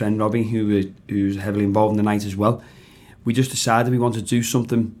my friend Robbie, who was heavily involved in the night as well. We just decided we wanted to do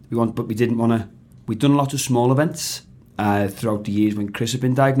something. But we didn't want to. We'd done a lot of small events throughout the years when Chris had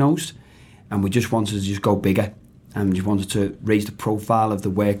been diagnosed, and we just wanted to just go bigger, and just wanted to raise the profile of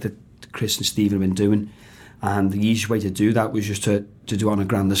the work that Chris and Stephen have been doing. And the easiest way to do that was just to do it on a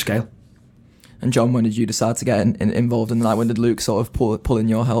grander scale. And John, when did you decide to get involved in that? When did Luke sort of pull in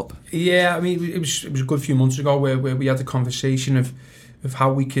your help? Yeah, I mean, it was a good few months ago where we had the conversation of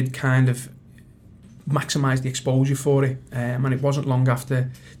how we could kind of maximise the exposure for it, and it wasn't long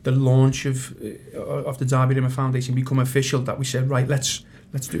after the launch of the Derby Rimmer Foundation become official that we said, right, let's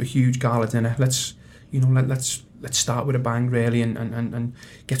do a huge gala dinner. Let's start with a bang, really, and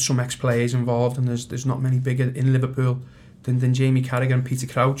get some ex-players involved. And there's not many bigger in Liverpool than Jamie Carragher and Peter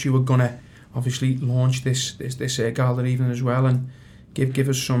Crouch, who are gonna obviously launch this gala evening as well, and give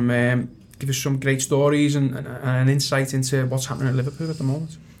us some great stories and an insight into what's happening at Liverpool at the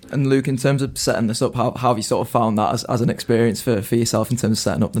moment. And Luke, in terms of setting this up, how have you sort of found that as an experience for yourself in terms of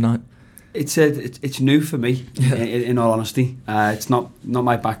setting up the night? It's new for me, in all honesty. It's not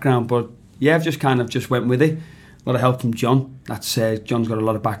my background, but yeah, I've just went with it. A lot of help from John. John's got a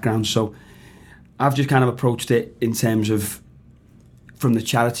lot of background, so I've just kind of approached it in terms of from the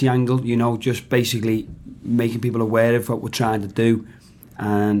charity angle, just basically making people aware of what we're trying to do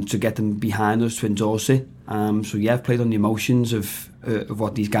and to get them behind us to endorse it. So yeah, I've played on the emotions of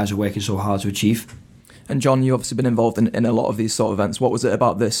what these guys are working so hard to achieve. And John, you've obviously been involved in a lot of these sort of events. What was it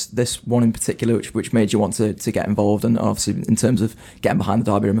about this one in particular which made you want to get involved, and obviously in terms of getting behind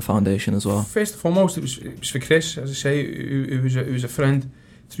the Derby Rimmer Foundation as well? First and foremost, it was for Chris, as I say, who was a friend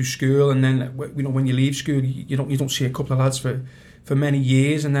through school, and then when you leave school, you don't see a couple of lads for many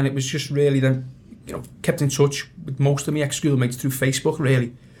years, and then it was just really then kept in touch with most of my ex-schoolmates through Facebook,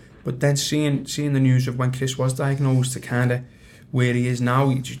 really. But then seeing the news of when Chris was diagnosed to kind of where he is now,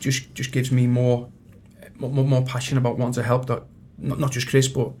 it just gives me more passion about wanting to help that, not just Chris,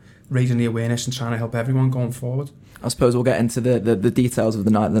 but raising the awareness and trying to help everyone going forward. I suppose we'll get into the details of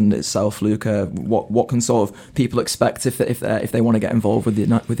the night then itself, Luke. What can sort of people expect if they want to get involved with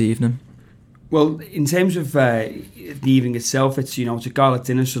the evening? Well, in terms of the evening itself, it's a gala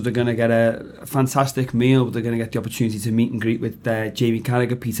dinner, so they're going to get a fantastic meal. But they're going to get the opportunity to meet and greet with Jamie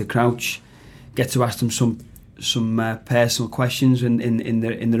Carragher, Peter Crouch, get to ask them some personal questions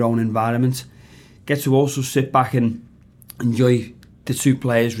in their own environment. Get to also sit back and enjoy the two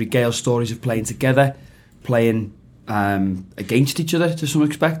players regale stories of playing together, playing against each other to some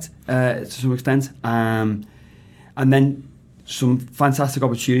extent, and then some fantastic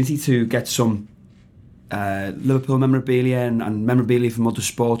opportunity to get some Liverpool memorabilia and memorabilia from other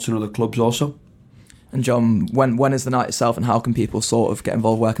sports and other clubs also. And John, when is the night itself, and how can people sort of get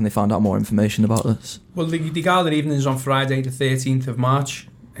involved? Where can they find out more information about this? Well, the gala evening is on Friday, the 13th of March.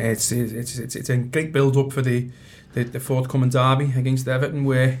 It's a great build up for the forthcoming derby against Everton,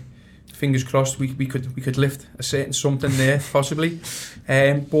 where fingers crossed we could lift a certain something there possibly.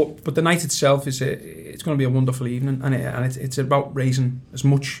 But the night itself it's going to be a wonderful evening, and it's about raising as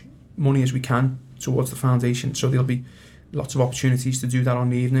much money as we can towards the foundation. So there'll be lots of opportunities to do that on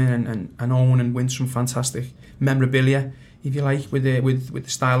the evening and own and win some fantastic memorabilia, if you like, with the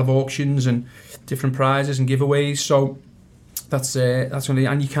style of auctions and different prizes and giveaways. So that's only,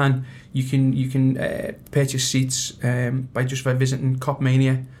 and you can purchase seats by visiting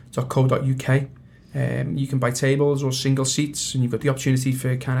copmania.co.uk. You can buy tables or single seats, and you've got the opportunity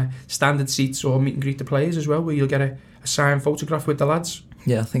for kind of standard seats or meet and greet the players as well, where you'll get a signed photograph with the lads.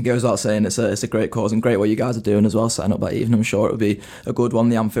 Yeah, I think it goes without saying it's a great cause and great what you guys are doing as well, setting up that evening. I'm sure it'll be a good one.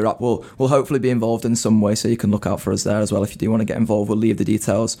 The Amphi Rap will hopefully be involved in some way, so you can look out for us there as well. If you do want to get involved, we'll leave the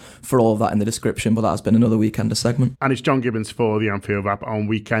details for all of that in the description, but that has been another Weekender segment. And it's John Gibbons for the Amphi Rap on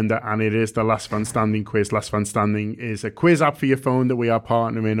Weekender, and it is the Last Man Standing quiz. Last Man Standing is a quiz app for your phone that we are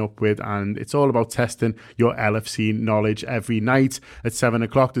partnering up with, and it's all about testing your LFC knowledge. Every night at 7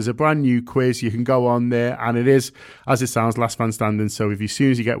 o'clock there's a brand new quiz. You can go on there, and it is, as it sounds, Last Man Standing. So as soon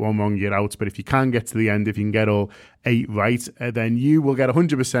as you get one wrong, you're out. But if you can get to the end, if you can get all 8 right, then you will get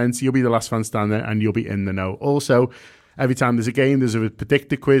 100%. You'll be the last man standing, and you'll be in the know. Also, every time there's a game, there's a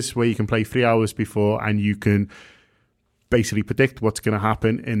predictor quiz where you can play 3 hours before, and you can basically predict what's going to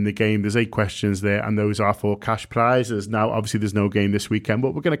happen in the game. There's 8 questions there, and those are for cash prizes. Now, obviously, there's no game this weekend,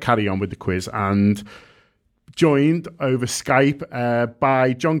 but we're going to carry on with the quiz, and joined over Skype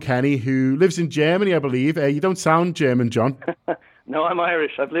by John Kenny, who lives in Germany, I believe. You don't sound German, John. No, I'm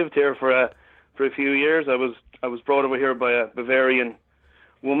Irish. I've lived here for a few years. I was brought over here by a Bavarian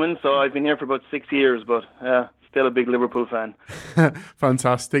woman, so I've been here for about 6 years, but still a big Liverpool fan.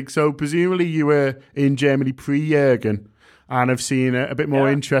 Fantastic. So presumably you were in Germany pre-Jurgen, and I've seen a bit more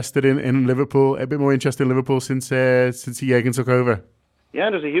interested in Liverpool, since Jurgen took over. Yeah,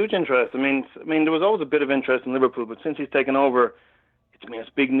 there's a huge interest. I mean, there was always a bit of interest in Liverpool, but since he's taken over, it's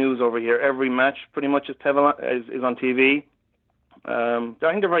big news over here. Every match pretty much is on TV. I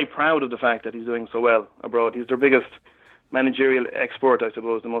think they're very proud of the fact that he's doing so well abroad. He's their biggest managerial export, I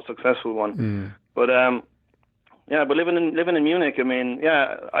suppose, the most successful one. But living in Munich,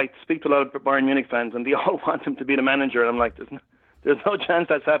 I speak to a lot of Bayern Munich fans, and they all want him to be the manager. And I'm like, there's no chance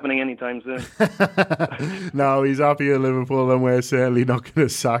that's happening anytime soon. No, he's happy at Liverpool, and we're certainly not going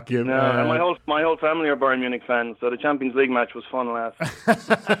to sack him. No, and my whole family are Bayern Munich fans, so the Champions League match was fun last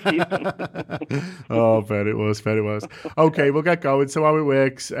season. Oh, bet it was. Okay, we'll get going. So how it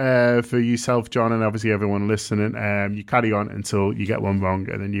works for yourself, John, and obviously everyone listening, you carry on until you get one wrong,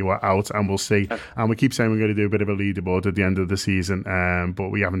 and then you are out, and we'll see. And we keep saying we're going to do a bit of a leaderboard at the end of the season, but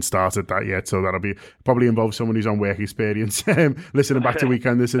we haven't started that yet, so that'll probably involve someone who's on work experience. Listening back to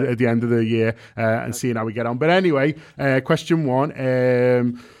Weekend this at the end of the year and seeing how we get on. But anyway, question 1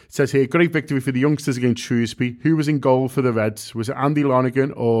 it says here, great victory for the youngsters against Shrewsbury. Who was in goal for the Reds? Was it Andy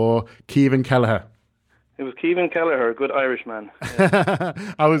Lonergan or Kieran Kelleher? It was Kieran Kelleher, a good Irishman. Yeah.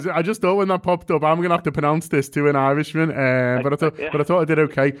 I just thought when that popped up, I'm going to have to pronounce this to an Irishman, but I thought I did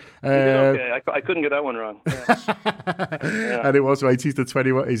okay. You did okay. I couldn't get that one wrong. Yeah. And it was right. He's a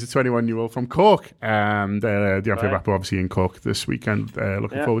 21-year-old from Cork, and the Amphi Rap obviously in Cork this weekend.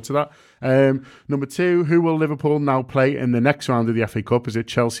 Looking forward to that. Number 2, who will Liverpool now play in the next round of the FA Cup? Is it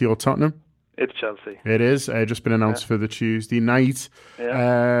Chelsea or Tottenham? It's Chelsea. It is. Just been announced for the Tuesday night.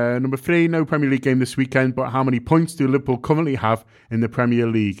 Yeah. Number 3, no Premier League game this weekend, but how many points do Liverpool currently have in the Premier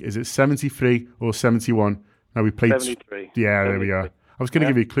League? Is it 73 or 71? Now we played 73. Yeah, 73. There we are. I was going to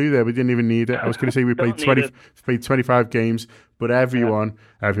give you a clue there, but we didn't even need it. I was going to say we played 25 games, but everyone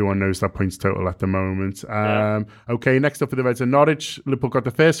knows that points total at the moment. Okay, next up for the Reds and Norwich. Liverpool got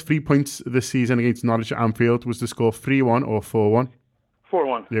the first 3 points this season against Norwich at Anfield. Was the score 3-1 or 4-1?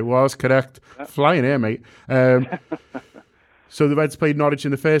 4-1. It was, correct. Yeah. Flying here, mate. So the Reds played Norwich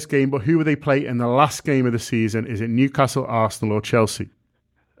in the first game, but who will they play in the last game of the season? Is it Newcastle, Arsenal or Chelsea?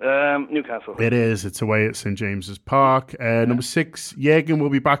 Newcastle. It is. It's away at St James's Park. Number 6, Jurgen will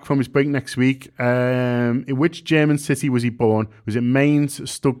be back from his break next week. In which German city was he born? Was it Mainz,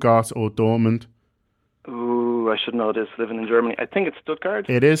 Stuttgart or Dortmund? Ooh, I should know this, living in Germany. I think it's Stuttgart.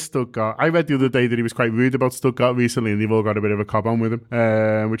 It is Stuttgart. I read the other day that he was quite rude about Stuttgart recently, and they've all got a bit of a cob on with him,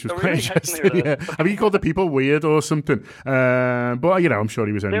 which was quite interesting. Yeah. I think he called the people weird or something. But, I'm sure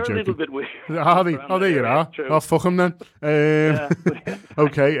he was only joking. They're a little bit weird. Are they? Oh, there you are. Oh, fuck them then.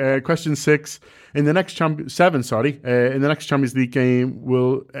 Okay, question 6. In the next in the next Champions League game,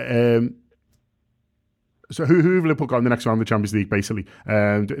 will... So who have Liverpool got in the next round of the Champions League, basically?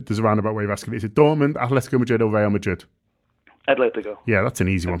 There's a roundabout way of asking it. Is it Dortmund, Atletico Madrid or Real Madrid? Atletico. Yeah, that's an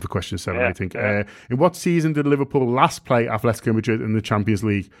easy one for question 7, Yeah, I think. yeah. In what season did Liverpool last play Atletico Madrid in the Champions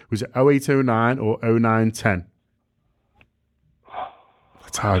League? Was it 08-09 or 09-10?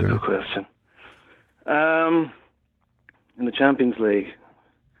 That's hard, That's a isn't good it? question. In the Champions League,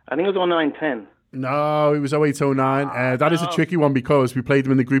 I think it was 09-10. No, it was 08-09. That is a tricky one because we played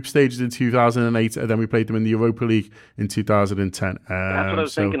them in the group stages in 2008 and then we played them in the Europa League in 2010. That's what I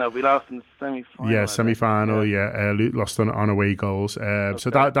was thinking of. We lost in the semi-final. Yeah, semi-final, lost on away goals. So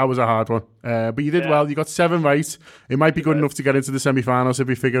that was a hard one. But you did well. You got 7 right. It might be good enough to get into the semi-finals if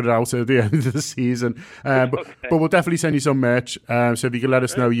we figured it out at the end of the season. But we'll definitely send you some merch. So if you can let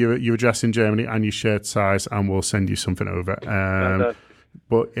us know your address in Germany and your shirt size, and we'll send you something over.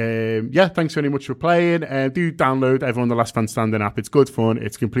 But thanks very much for playing. Do download everyone the Last Man Standing app. It's good fun.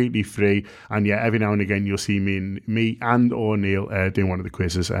 It's completely free. And every now and again you'll see me and or Neil doing one of the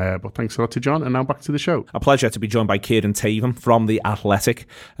quizzes. But thanks a lot to John. And now back to the show. A pleasure to be joined by Kieran Taven from The Athletic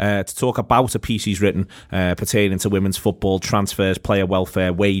to talk about a piece he's written pertaining to women's football, transfers, player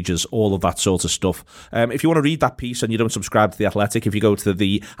welfare, wages, all of that sort of stuff. If you want to read that piece and you don't subscribe to The Athletic, if you go to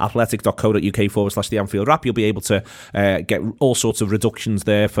theathletic.co.uk/The Anfield Wrap, you'll be able to get all sorts of reductions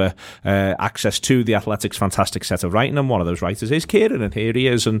there for access to The Athletic's fantastic set of writing, and one of those writers is Kieran, and here he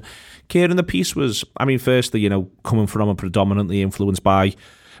is. And Kieran, the piece was, firstly, coming from a predominantly influenced by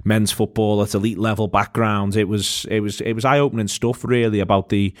men's football at elite level background, it was eye-opening stuff really about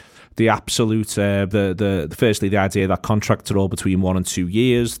the absolute firstly the idea that contracts are all between 1 and 2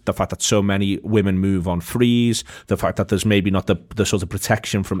 years, the fact that so many women move on frees, the fact that there's maybe not the sort of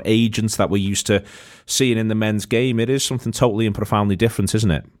protection from agents that we're used to seeing in the men's game. It is something totally and profoundly different,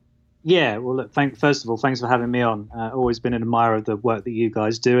 isn't it? Yeah, well, look, first of all, thanks for having me on. Always been an admirer of the work that you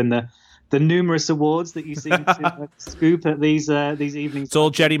guys do and the numerous awards that you seem to scoop at these evenings. It's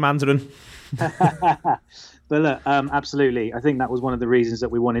all gerrymandering. But look, absolutely. I think that was one of the reasons that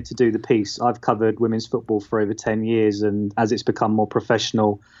we wanted to do the piece. I've covered women's football for over 10 years, and as it's become more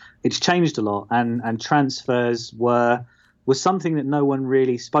professional, it's changed a lot. And transfers was something that no one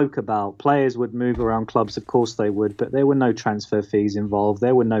really spoke about. Players would move around clubs, of course they would, but there were no transfer fees involved.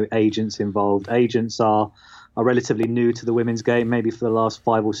 There were no agents involved. Agents are relatively new to the women's game. Maybe for the last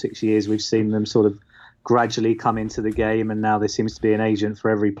 5 or 6 years, we've seen them sort of gradually come into the game, and now there seems to be an agent for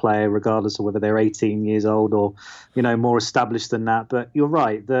every player, regardless of whether they're 18 years old or more established than that. But you're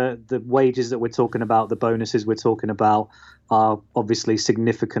right, the wages that we're talking about, the bonuses we're talking about, are obviously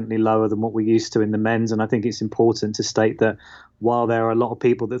significantly lower than what we're used to in the men's. And I think it's important to state that while there are a lot of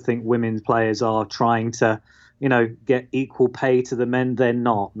people that think women's players are trying to get equal pay to the men, they're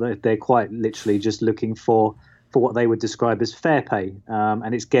not. They're quite literally just looking for what they would describe as fair pay,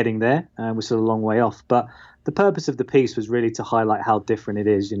 and it's getting there. We're still a long way off, but the purpose of the piece was really to highlight how different it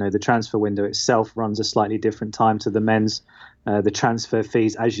is. The transfer window itself runs a slightly different time to the men's. The transfer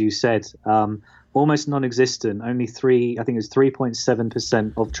fees, as you said, almost non-existent. Only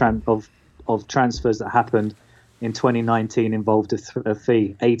 3.7% of transfers that happened in 2019 involved a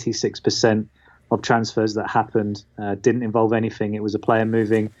fee. 86% of transfers that happened didn't involve anything. It was a player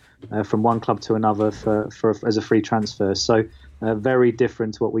moving from one club to another as a free transfer. So very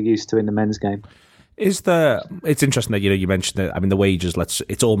different to what we're used to in the men's game. It's interesting that you mentioned that. The wages.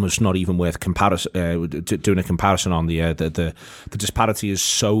 It's almost not even worth doing a comparison on the disparity is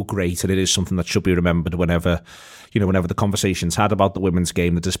so great, and it is something that should be remembered whenever the conversation's had about the women's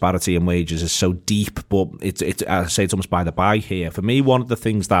game. The disparity in wages is so deep, but I say it's almost by the by here. For me, one of the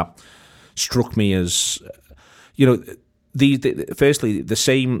things that struck me as firstly, the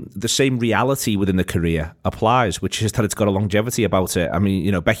same reality within the career applies, which is that it's got a longevity about it.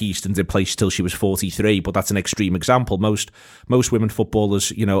 Becky Easton did play till she was 43, but that's an extreme example. Most women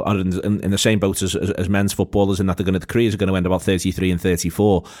footballers, are in the same boat as men's footballers, in that the careers are going to end about 33 and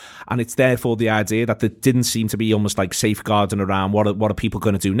 34. And it's therefore the idea that there didn't seem to be almost like safeguarding around what are people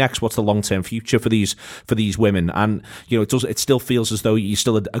going to do next? What's the long-term future for these women? And it still feels as though you're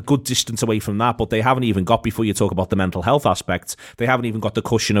still a good distance away from that, but they haven't even got, before you talk about the mental health aspects, they haven't even got the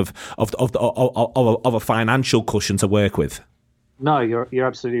cushion of a financial cushion to work with. No, you're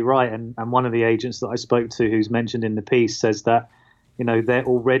absolutely right. And one of the agents that I spoke to, who's mentioned in the piece, says that they're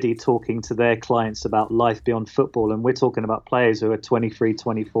already talking to their clients about life beyond football, and we're talking about players who are 23,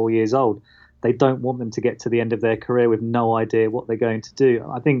 24 years old. They don't want them to get to the end of their career with no idea what they're going to do.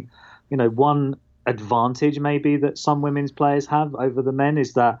 I think one advantage maybe that some women's players have over the men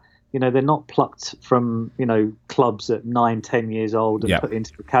is that they're not plucked from, clubs at 9, 10 years old and put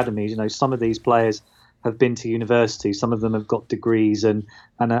into academies. Some of these players have been to university. Some of them have got degrees and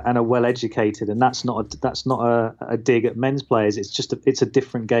are well educated. And that's not a dig at men's players. It's just it's a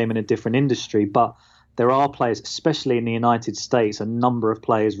different game and a different industry. But there are players, especially in the United States, a number of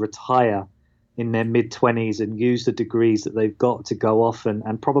players retire in their mid-20s and use the degrees that they've got to go off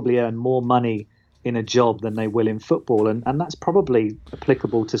and probably earn more money in a job than they will in football. And that's probably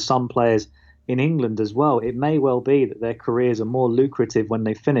applicable to some players in England as well. It may well be that their careers are more lucrative when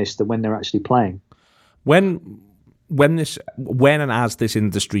they finish than when they're actually playing. When and as this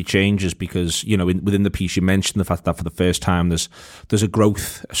industry changes, because within the piece you mentioned the fact that for the first time there's a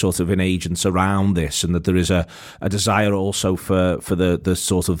growth sort of in agents around this, and that there is a desire also for the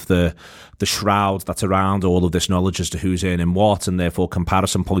sort of the shroud that's around all of this knowledge as to who's earning what, and therefore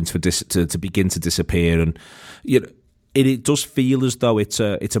comparison points to begin to disappear. And it does feel as though it's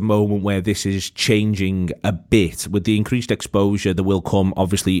a moment where this is changing a bit. With the increased exposure, there will come,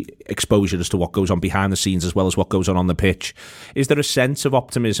 obviously, exposure as to what goes on behind the scenes as well as what goes on the pitch. Is there a sense of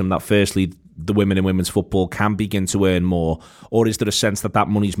optimism that, firstly, the women in women's football can begin to earn more, or is there a sense that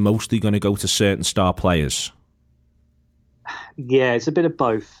money's mostly going to go to certain star players? Yeah, it's a bit of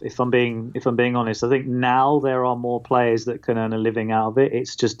both. If I'm being honest, I think now there are more players that can earn a living out of it.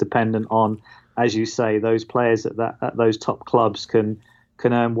 It's just dependent on, as you say, those players at those top clubs can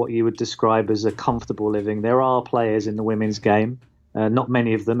earn what you would describe as a comfortable living. There are players in the women's game, not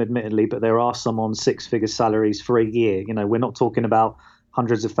many of them, admittedly, but there are some on six-figure salaries for a year. We're not talking about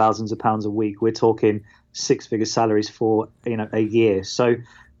hundreds of thousands of pounds a week. We're talking six-figure salaries for a year. So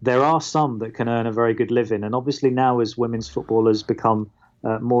there are some that can earn a very good living. And obviously now, as women's football has become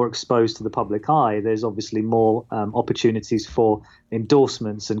more exposed to the public eye, there's obviously more opportunities for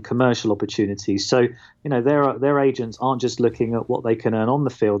endorsements and commercial opportunities. So, their agents aren't just looking at what they can earn on the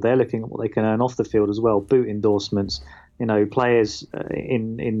field, they're looking at what they can earn off the field as well. Boot endorsements, players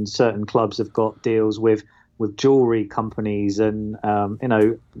in certain clubs have got deals with jewelry companies, and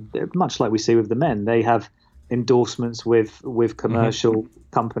much like we see with the men, they have endorsements with commercial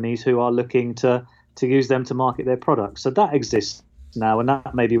companies who are looking to use them to market their products. So that exists now, and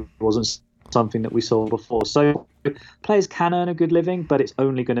that maybe wasn't something that we saw before. So players can earn a good living, but it's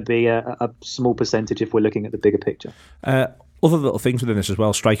only going to be a small percentage if we're looking at the bigger picture. Other little things within this as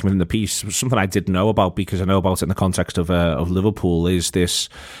well, striking within the piece, something I didn't know about because I know about it in the context of Liverpool, is this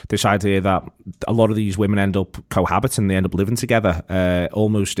idea that a lot of these women end up cohabiting, they end up living together,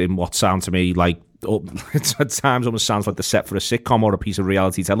 almost in what sound to me like, at times almost sounds like the set for a sitcom or a piece of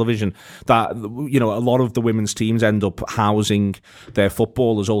reality television, that a lot of the women's teams end up housing their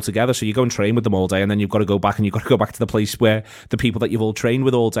footballers all together. So you go and train with them all day, and then you've got to go back to the place where the people that you've all trained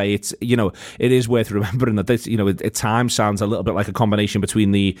with all day. It's it is worth remembering that this at times sounds a little bit like a combination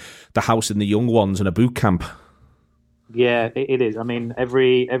between the house and the young ones and a boot camp. Yeah, it is. I mean,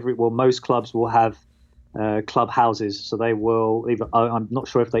 most clubs will have club houses, so they will either I'm not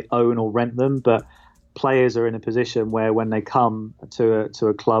sure if they own or rent them, but players are in a position where when they come to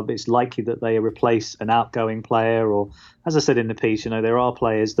a club, it's likely that they replace an outgoing player, or, as I said in the piece, there are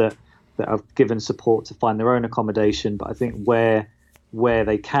players that have given support to find their own accommodation. But I think where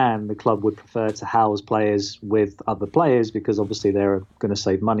they can, the club would prefer to house players with other players, because obviously they're going to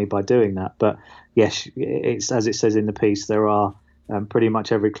save money by doing that. But yes, it's as it says in the piece, there are pretty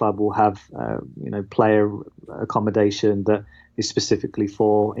much every club will have player accommodation that is specifically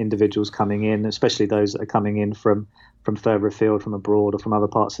for individuals coming in, especially those that are coming in from further afield, from abroad or from other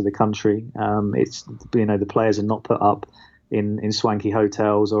parts of the country. It's the players are not put up in swanky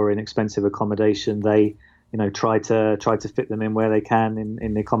hotels or in expensive accommodation. They try to fit them in where they can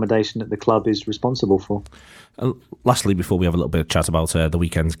in the accommodation that the club is responsible for. Lastly, before we have a little bit of chat about the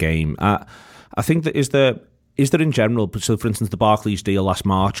weekend's game, I think that is there in general, so for instance, the Barclays deal last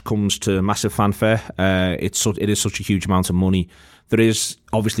March comes to massive fanfare. It is such a huge amount of money. There is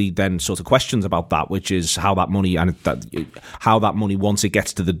obviously then sort of questions about that, which is how that money once it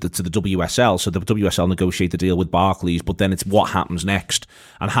gets to the WSL. So the WSL negotiate the deal with Barclays, but then it's what happens next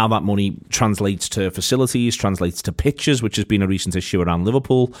and how that money translates to facilities, translates to pitches, which has been a recent issue around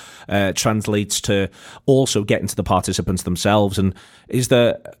Liverpool, translates to also getting to the participants themselves. And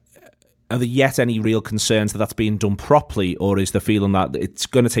are there yet any real concerns that that's being done properly, or is the feeling that it's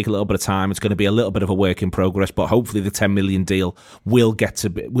going to take a little bit of time, it's going to be a little bit of a work in progress, but hopefully the 10 million deal will get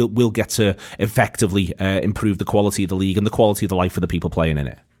to effectively improve the quality of the league and the quality of the life for the people playing in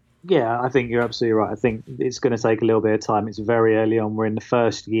it? Yeah, I think you're absolutely right. I think it's going to take a little bit of time. It's very early on. We're in the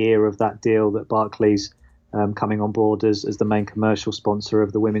first year of that deal that Barclays coming on board as the main commercial sponsor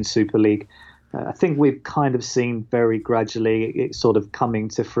of the Women's Super League. I think we've kind of seen very gradually it sort of coming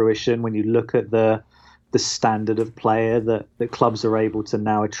to fruition when you look at the standard of player that clubs are able to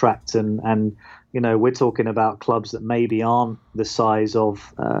now attract. And we're talking about clubs that maybe aren't the size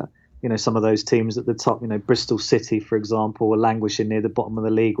of, some of those teams at the top. Bristol City, for example, are languishing near the bottom of the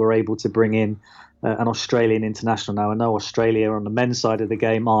league. We're able to bring in an Australian international. Now, I know Australia on the men's side of the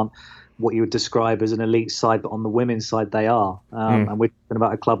game aren't what you would describe as an elite side, but on the women's side they are. And we're talking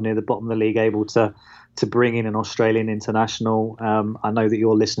about a club near the bottom of the league able to bring in an Australian international. I know that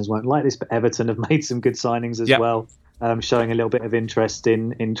your listeners won't like this, but Everton have made some good signings as well, showing a little bit of interest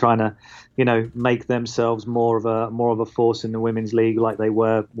in trying to, make themselves more of a force in the women's league like they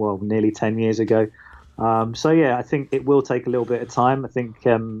were, nearly 10 years ago. I think it will take a little bit of time. I think,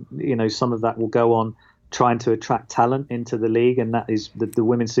 some of that will go on trying to attract talent into the league, and that is the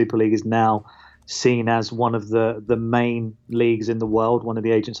Women's Super League is now seen as one of the main leagues in the world. One of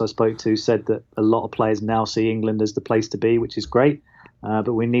the agents I spoke to said that a lot of players now see England as the place to be, which is great.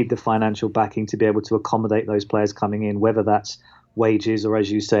 But we need the financial backing to be able to accommodate those players coming in, whether that's wages or, as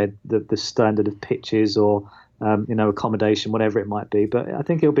you said, the standard of pitches or, accommodation, whatever it might be. But I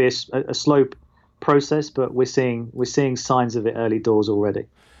think it'll be a slow process, but we're seeing signs of it early doors already.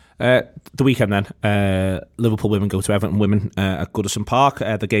 The weekend then, Liverpool women go to Everton women at Goodison Park.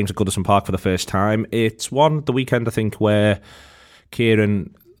 The game's at Goodison Park for the first time. It's the weekend, I think, where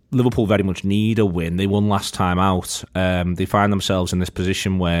Kieran, Liverpool very much need a win. They won last time out. They find themselves in this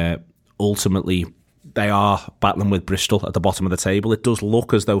position where ultimately they are battling with Bristol at the bottom of the table. It does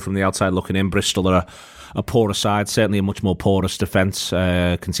look as though from the outside looking in, Bristol are a poorer side, certainly a much more porous defence,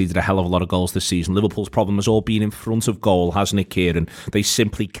 conceded a hell of a lot of goals this season. Liverpool's problem has all been in front of goal, hasn't it, Kieran? They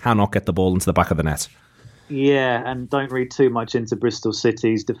simply cannot get the ball into the back of the net. Yeah, and don't read too much into Bristol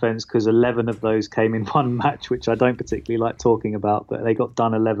City's defence, because 11 of those came in one match, which I don't particularly like talking about, but they got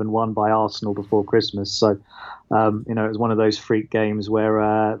done 11-1 by Arsenal before Christmas. So, it was one of those freak games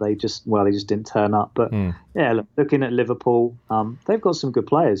where they just didn't turn up. But looking at Liverpool, they've got some good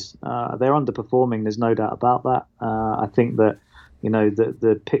players. They're underperforming, there's no doubt about that. I think that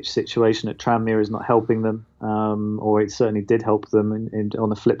the pitch situation at Tranmere is not helping them, or it certainly did help them. On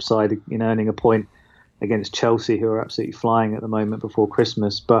the flip side, earning a point against Chelsea, who are absolutely flying at the moment before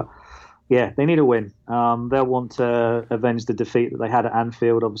Christmas. But yeah, they need a win. They'll want to avenge the defeat that they had at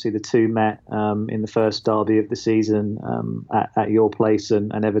Anfield. Obviously, the two met in the first derby of the season at your place,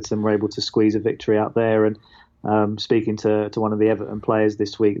 and Everton were able to squeeze a victory out there. And speaking to one of the Everton players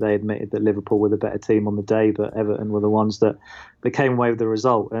this week, they admitted that Liverpool were the better team on the day, but Everton were the ones that came away with the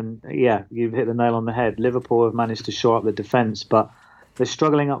result. And yeah, you've hit the nail on the head. Liverpool have managed to shore up the defence, but they're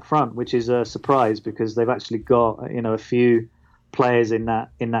struggling up front, which is a surprise because they've actually got a few players in that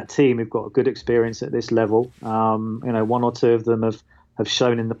team who've got good experience at this level. One or two of them have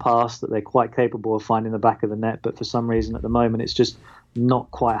shown in the past that they're quite capable of finding the back of the net, but for some reason at the moment it's just not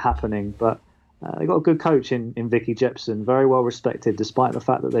quite happening. But they've got a good coach in Vicky Jepson, very well respected despite the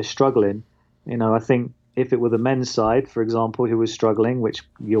fact that they're struggling. I think if it were the men's side, for example, who was struggling, which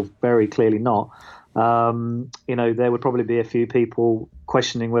you're very clearly not, there would probably be a few people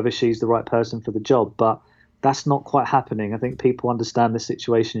questioning whether she's the right person for the job, but that's not quite happening. I think people understand the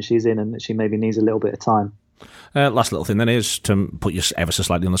situation she's in and that she maybe needs a little bit of time. Last little thing then is to put you ever so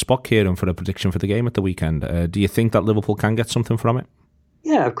slightly on the spot, Kieran, for a prediction for the game at the weekend. Do you think that Liverpool can get something from it?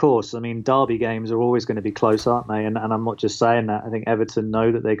 Yeah, of course. I mean, derby games are always going to be close, aren't they? And I'm not just saying that. I think Everton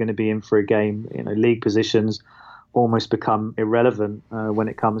know that they're going to be in for a game. League positions almost become irrelevant when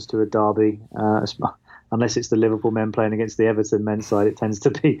it comes to a derby. Unless it's the Liverpool men playing against the Everton men's side, it tends to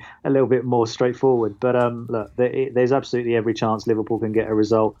be a little bit more straightforward. But look, there's absolutely every chance Liverpool can get a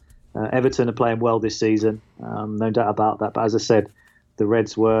result. Everton are playing well this season, no doubt about that. But as I said, the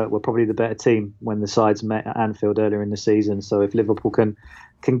Reds were probably the better team when the sides met at Anfield earlier in the season. So if Liverpool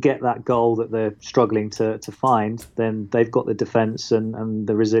can get that goal that they're struggling to find, then they've got the defence and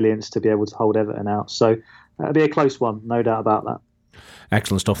the resilience to be able to hold Everton out. So it'll be a close one, no doubt about that.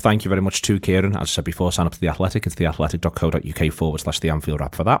 Excellent stuff. Thank you very much to Kieran. As I said before, sign up to The Athletic. It's theathletic.co.uk/the Anfield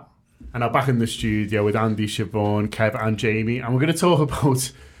app for that. And now back in the studio with Andy, Siobhan, Kev and Jamie. And we're going to talk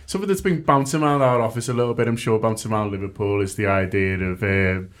about something that's been bouncing around our office a little bit, I'm sure, bouncing around Liverpool, is the idea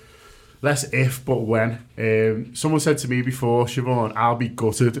of less if, but when. Someone said to me before, Siobhan, I'll be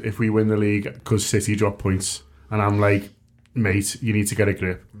gutted if we win the league because City drop points. And I'm like, mate, you need to get a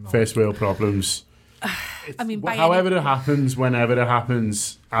grip. No. First world problems. I mean, however it happens, whenever it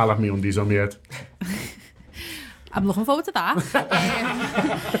happens, I'll have my undies on my head. I'm looking forward to that.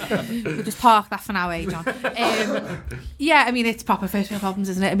 We'll just park that for now, John. Yeah, I mean, it's proper first world problems,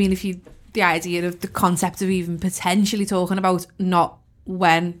 isn't it? I mean, the idea of the concept of even potentially talking about not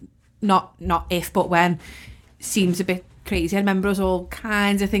when, not if, but when, seems a bit crazy. I remember us all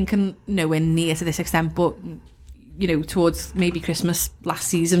kind of thinking nowhere near to this extent, but towards maybe Christmas last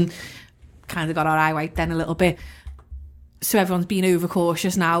season, kind of got our eye white then a little bit. So everyone's being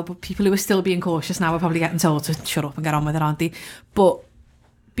overcautious now, but people who are still being cautious now are probably getting told to shut up and get on with it, aren't they? But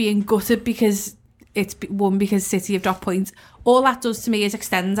being gutted because it's won because City have dropped points. All that does to me is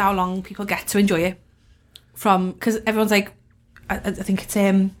extends how long people get to enjoy it. Because everyone's like, I think it's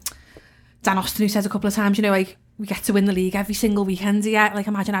Dan Austin who says a couple of times, you know, like, we get to win the league every single weekend. Yeah, like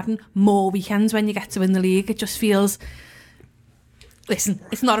imagine having more weekends when you get to win the league. It just feels... Listen,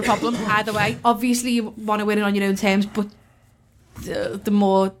 it's not a problem either way. Obviously, you want to win it on your own terms, but the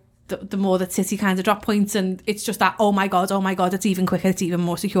more that City kind of drop points, and it's just that, oh my God, it's even quicker, it's even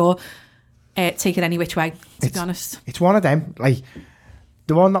more secure. Take it any which way, to be honest. It's one of them, like,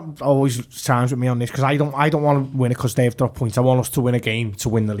 the one that always sounds with me on this, because I don't want to win it because they've dropped points. I want us to win a game to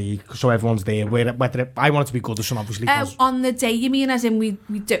win the league, so everyone's there. I want it to be good, obviously. On the day, you mean, as in we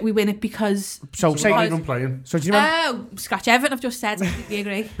win it because... So say you're playing. So do you remember? Oh, scratch everything I've just said. I completely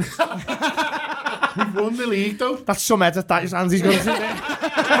agree. We've won the league, though. That's some edit that is Andy's going to say there.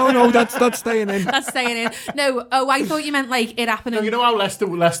 Oh no, that's staying in. That's staying in. No, I thought you meant like it happening. No, you know how Leicester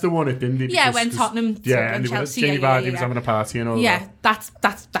won it, didn't they? Yeah, when Tottenham. Yeah, and Chelsea. Jamie Vardy was having a party and all that. Yeah,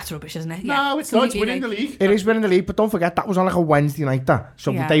 that's rubbish, isn't it? Yeah, no, it's not. It's winning the league. It is winning the league, but don't forget that was on like a Wednesday night.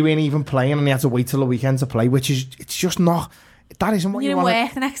 So they weren't even playing, and they had to wait till the weekend to play, it's just not. That isn't what you want.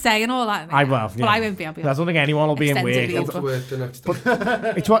 Work the next day and all that. I will. Yeah. Well, I won't be. I don't think anyone will be in work.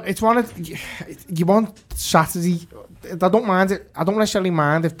 But it's one of you want Saturday. I don't mind it. I don't necessarily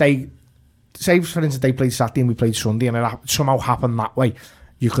mind if they say, for instance, they played Saturday and we played Sunday, and it somehow happened that way.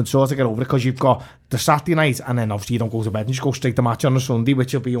 You can sort of get over it because you've got the Saturday night, and then obviously you don't go to bed and just go straight to match on the Sunday,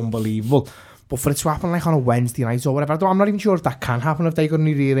 which will be unbelievable. But for it to happen like on a Wednesday night or whatever, I'm not even sure if that can happen, if they got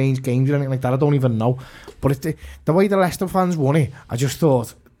any rearranged games or anything like that. I don't even know. But the way the Leicester fans won it, I just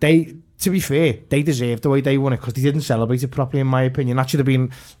thought to be fair, they deserved the way they won it because they didn't celebrate it properly, in my opinion. That should have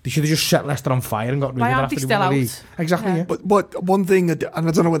been, they should have just set Leicester on fire and got rid of it after they won the league. Exactly, yeah. But one thing, and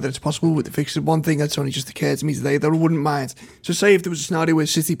I don't know whether it's possible with the fixture, one thing that's only just occurred to me today that I wouldn't mind. So say if there was a scenario where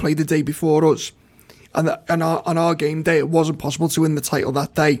City played the day before us, and on our game day, it wasn't possible to win the title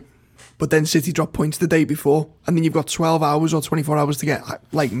that day, but then City dropped points the day before, and then you've got 12 hours or 24 hours to get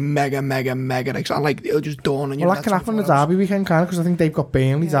like mega excited. Like it'll just dawn on you. Well, that can happen the Derby weekend, kind of, because I think they've got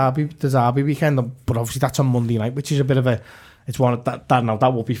Burnley the Derby weekend, but obviously that's on Monday night, which is a bit of a. It's one of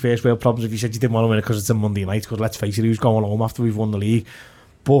that will be first world problems if you said you didn't want to win it because it's a Monday night. Because let's face it, who's going home after we've won the league?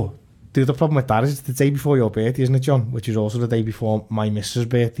 But the other problem with that is it's the day before your birthday, isn't it, John? Which is also the day before my missus'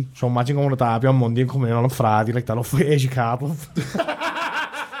 birthday. So imagine going to Derby on Monday and coming in on a Friday like that. Oh, here's your card, love.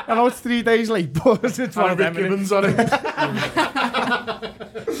 I know it's 3 days late, but it's one of them. Gibbons on it.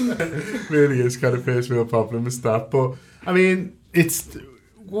 Really is kind of first real problem with that. But I mean, it's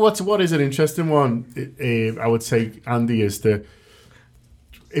what is an interesting one. I would say, Andy, is that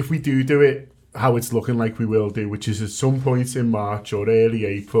if we do it, how it's looking like we will do, which is at some point in March or early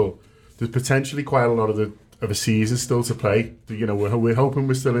April, there's potentially quite a lot of a season still to play. You know, we're hoping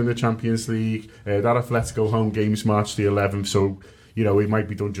we're still in the Champions League. That Atletico home game's March the 11th, so. You know, it might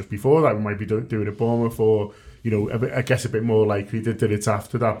be done just before that. We might be doing it Bournemouth, or, you know, I guess a bit more likely that it's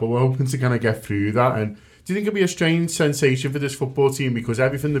after that. But we're hoping to kind of get through that. And do you think it'll be a strange sensation for this football team? Because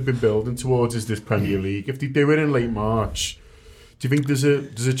everything they've been building towards is this Premier League. If they do it in late March, do you think there's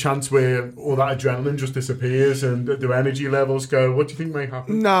a chance where all that adrenaline just disappears and their energy levels go? What do you think might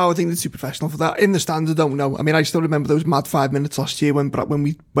happen? No, I think they're too professional for that. In the stand, I don't know. I mean, I still remember those mad 5 minutes last year when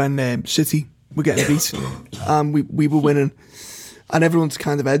City were getting beat and we were winning. And everyone's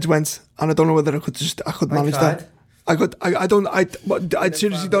kind of edge went, and I don't know whether I could manage that. I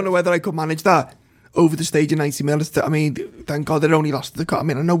seriously don't know whether I could manage that over the stage of 90 minutes. I mean, thank God it only lasted the cut. I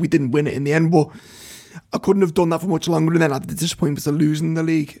mean, I know we didn't win it in the end, but I couldn't have done that for much longer, and then I had the disappointment of losing the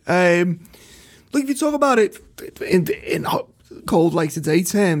league. Look, if you talk about it in cold like today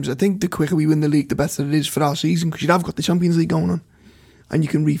terms, I think the quicker we win the league, the better it is for our season, because you'd have got the Champions League going on, and you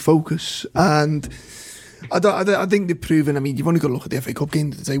can refocus. And I think they've proven. I mean, you've only got to look at the FA Cup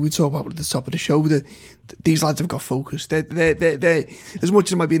game today. We talk about it at the top of the show that these lads have got focus. They're as much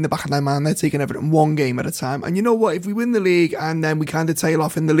as it might be in the back of their mind, they're taking everything one game at a time. And you know what? If we win the league and then we kind of tail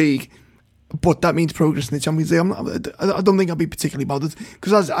off in the league, but that means progress in the Champions League, I don't think I'll be particularly bothered,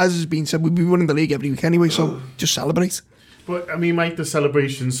 because as has been said, we'll be winning the league every week anyway. So just celebrate. But I mean, might the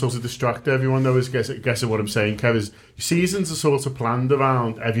celebrations sort of distract everyone, though? Is guessing what I'm saying, Kev, is seasons are sort of planned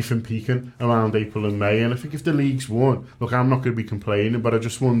around everything peaking around April and May, and I think if the league's won, look, I'm not going to be complaining, but I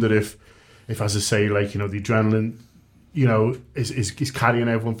just wonder if as I say, like, you know, the adrenaline you know, is carrying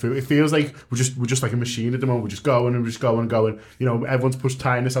everyone through. It feels like we're just like a machine at the moment. We're just going and we're just going and going. You know, everyone's pushed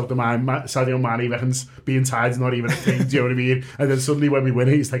tiredness out the mind. Sadio Mane reckons being tired's not even a thing. Do you know what I mean? And then suddenly when we win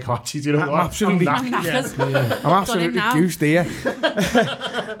it, he's like, oh, geez, you know what? I'm absolutely goosed here.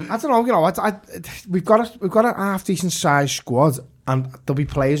 I don't know, you know, we've got a half decent sized squad, and there'll be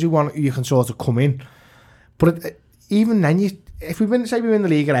players who you can sort of come in. But even then, if we win the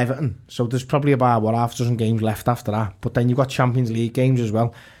league at Everton, so there's probably about half a dozen games left after that, but then you've got Champions League games as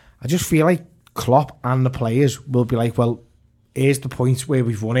well. I just feel like Klopp and the players will be like, well, here's the point where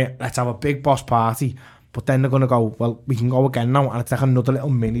we've won it, let's have a big boss party. But then they're going to go, well, we can go again now, and it's like another little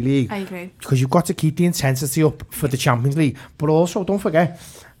mini league. I agree. Because you've got to keep the intensity up for the Champions League, but also don't forget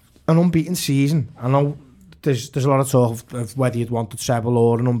an unbeaten season. I know there's a lot of talk of whether you'd want the treble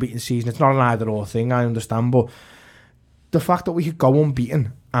or an unbeaten season. It's not an either or thing, I understand, but the fact that we could go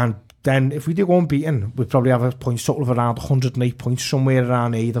unbeaten, and then if we do go unbeaten, we'd probably have a point total of around 108 points, somewhere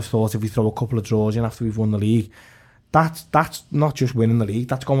around 8, I've thought, if we throw a couple of draws in after we've won the league. That's not just winning the league,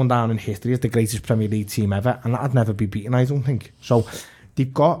 that's going down in history as the greatest Premier League team ever, and that'd never be beaten, I don't think. So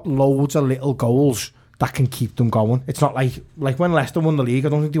they've got loads of little goals that can keep them going. It's not like when Leicester won the league, I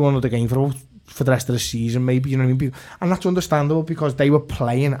don't think they won another game for the rest of the season, maybe, you know what I mean? And that's understandable because they were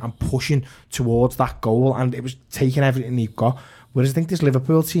playing and pushing towards that goal, and it was taking everything they've got. Whereas I think this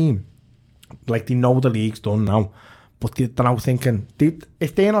Liverpool team, like, they know the league's done now, but they're now thinking,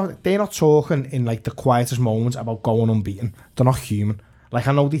 if they're not talking in like the quietest moments about going unbeaten, they're not human. Like,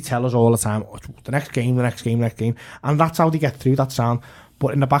 I know they tell us all the time, oh, the next game, and that's how they get through that sound.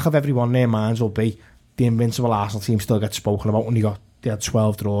 But in the back of everyone, their minds will be the invincible Arsenal team still gets spoken about when they had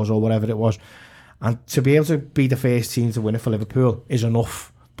 12 draws or whatever it was. And to be able to be the first team to win it for Liverpool is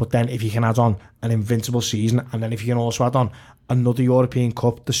enough. But then if you can add on an invincible season, and then if you can also add on another European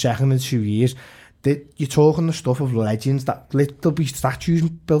Cup, the second in 2 years, you're talking the stuff of legends, that there'll be statues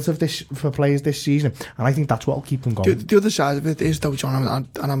built of this for players this season, and I think that's what will keep them going. The other side of it is, though, John,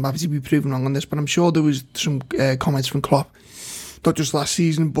 and I'm happy to be proven wrong on this, but I'm sure there was some comments from Klopp, not just last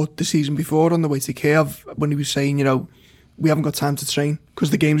season, but the season before on the way to Kiev, when he was saying, you know, we haven't got time to train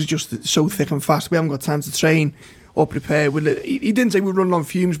because the games are just so thick and fast. We haven't got time to train or prepare. He didn't say we're running on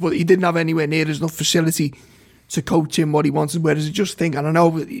fumes, but he didn't have anywhere near enough facility to coach him what he wanted. Whereas I just think, and I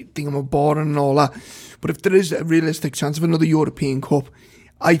know you think I'm boring and all that, but if there is a realistic chance of another European Cup,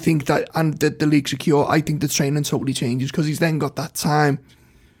 I think that, and the league secure, I think the training totally changes because he's then got that time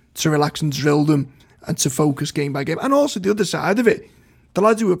to relax and drill them and to focus game by game. And also the other side of it, the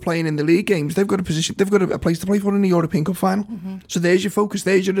lads who are playing in the league games, they've got a position, they've got a place to play for in the European Cup final. Mm-hmm. So there's your focus,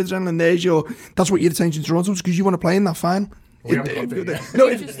 there's your adrenaline, that's what your attention's drawn to, because you want to play in that final.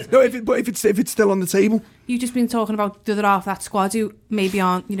 If it's still on the table. You've just been talking about the other half of that squad who maybe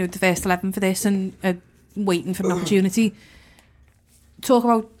aren't, you know, the first 11 for this and are waiting for an opportunity. Talk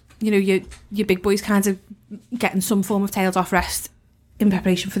about, you know, your big boys kind of getting some form of tails off rest in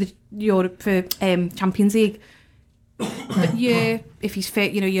preparation for the Champions League. But if he's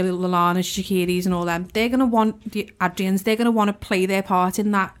fit, you know, your Lallana's, Shaqiris and all them, they're going to want, the Adrians, they're going to want to play their part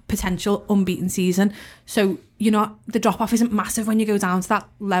in that potential unbeaten season. So, you know, the drop-off isn't massive when you go down to that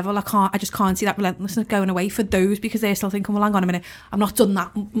level. I just can't see that relentlessness going away for those, because they're still thinking, well, hang on a minute, I've not done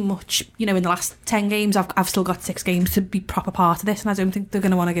that much, you know, in the last 10 games. I've still got 6 games to be proper part of this, and I don't think they're going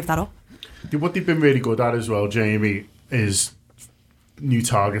to want to give that up. What they've been really good at as well, Jamie, is new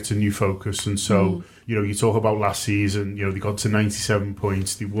targets and new focus. And so, you know, you talk about last season, you know, they got to 97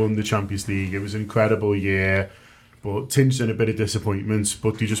 points, they won the Champions League, it was an incredible year, but tinged in a bit of disappointment,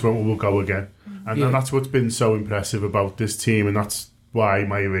 but they just went, well, we'll go again. And that's what's been so impressive about this team, and that's why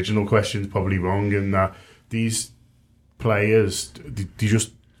my original question is probably wrong, in that these players, they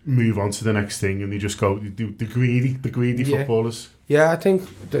just move on to the next thing, and they just go, the greedy footballers. Yeah, I think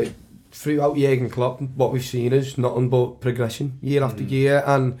that throughout Jurgen Klopp, what we've seen is nothing but progression year after year,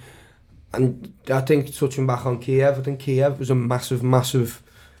 and I think, touching back on Kiev, I think Kiev was a massive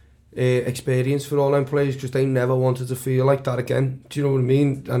experience for all them players, because they never wanted to feel like that again. Do you know what I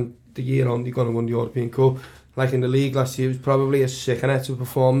mean? And the year on, they're going to win the European Cup. Like in the league last year, it was probably a sickener to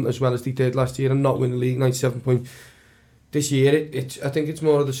perform as well as they did last year and not win the league, 97 points. This year, I think it's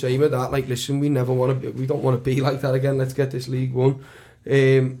more of the same of that. Like, listen, we don't want to be like that again. Let's get this league won.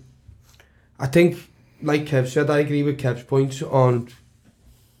 I think, like Kev said, I agree with Kev's points on,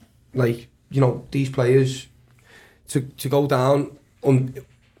 like, you know, these players to go down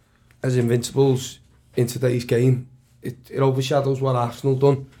as invincibles in today's game. It overshadows what Arsenal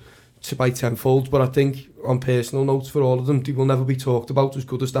done by tenfold. But I think, on personal notes for all of them, they will never be talked about as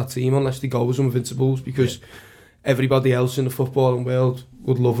good as that team unless they go as invincibles, because everybody else in the footballing world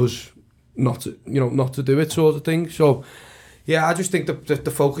would love us not to do it, sort of thing. So yeah, I just think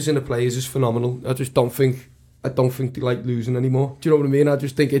the focus in the players is phenomenal. I don't think they like losing anymore. Do you know what I mean? I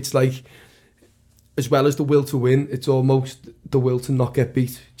just think it's like, as well as the will to win, it's almost the will to not get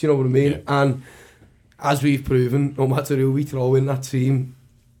beat. Do you know what I mean? Yeah. And as we've proven, no matter who we throw in that team,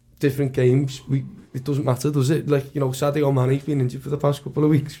 different games, it doesn't matter, does it? Like, Sadio Mane's been injured for the past couple of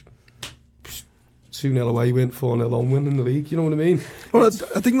weeks. 2-0 away win, 4-0 on win in the league, you know what I mean? Well,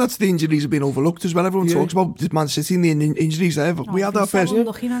 I think that's the injuries have been overlooked as well. Everyone talks about Man City and the injuries there, but we had our first... No,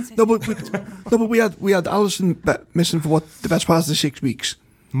 but we had Alisson missing for the best part of the 6 weeks.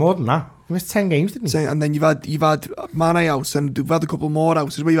 More than that. He missed 10 games, didn't he? And then you've had Mane out, and we've had a couple more out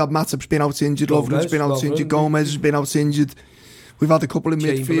as well. You've had Matip's been out injured, Lovren's been out injured, Gomez has been out injured. We've had a couple in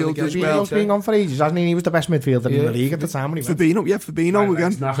midfield as well. Fabinho's been on for ages, hasn't he? He was the best midfielder in the league at the time when he went. Fabinho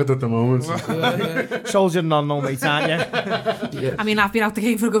again. Knackered at the moment. Soldiering on, no, mate, aren't you? Yeah. I mean, I've been out the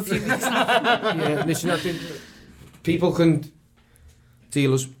game for a good few weeks now. Yeah, listen, I think people can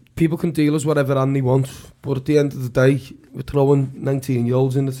deal us whatever and they want, but at the end of the day, we're throwing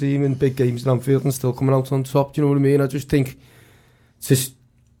 19-year-olds in the team in big games in Anfield and still coming out on top. Do you know what I mean? I just think to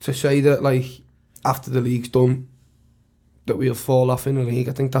say that, like, after the league's done, that we'll fall off in the league,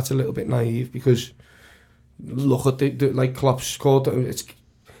 I think that's a little bit naive, because look at the like Klopp's called, it's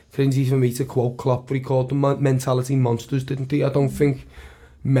cringy for me to quote Klopp, but he called them mentality monsters, didn't he? I don't think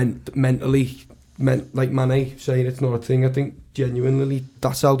mentally, like Mane saying it's not a thing. I think genuinely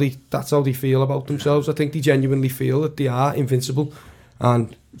that's how they feel about themselves. I think they genuinely feel that they are invincible, and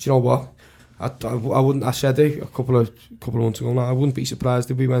do you know what? I wouldn't. I said it a couple of months ago now. I wouldn't be surprised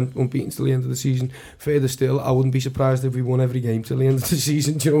if we went unbeaten till the end of the season. Further still, I wouldn't be surprised if we won every game till the end of the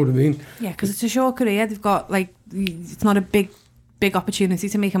season. Do you know what I mean? Yeah, because it's a short career. They've got, like, it's not a big opportunity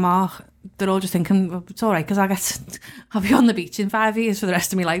to make a mark. They're all just thinking, well, it's all right, because I'll be on the beach in 5 years for the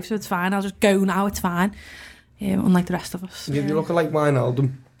rest of my life, so it's fine. I'll just go now. It's fine. Unlike the rest of us. If you look at like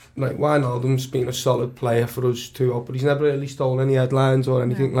Wijnaldum. Like, Wijnaldum's been a solid player for us too, but he's never really stolen any headlines or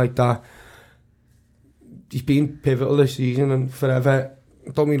anything like that. He's been pivotal this season and forever.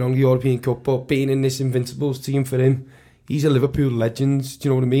 Don't mean on the European Cup, but being in this Invincibles team for him, he's a Liverpool legend. Do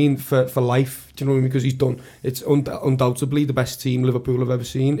you know what I mean? For life. Do you know what I mean? Because he's done. It's undoubtedly the best team Liverpool have ever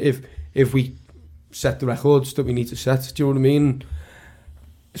seen. If we set the records that we need to set, do you know what I mean?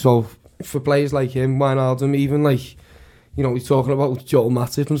 So for players like him, Wijnaldum, even like, we're talking about Joel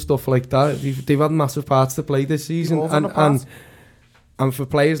Matip and stuff like that. They've had massive parts to play this season, and for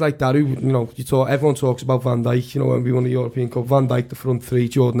players like that, who, everyone talks about Van Dijk, when we won the European Cup, Van Dijk, the front three,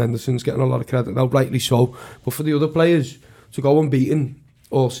 Jordan Henderson's getting a lot of credit now, rightly so. But for the other players to go unbeaten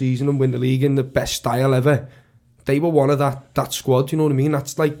all season and win the league in the best style ever, they were one of that squad, you know what I mean?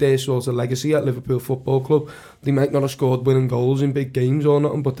 That's like their sort of legacy at Liverpool Football Club. They might not have scored winning goals in big games or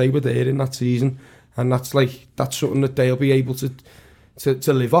nothing, but they were there in that season. And that's something that they'll be able to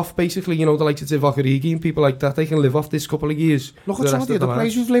live off, basically. The likes of Divock Origi and people like that, they can live off this couple of years. Look at some of the other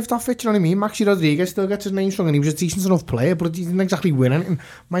players who've lived off it, do you know what I mean? Maxi Rodriguez still gets his name strong, and he was a decent enough player, but he didn't exactly win anything.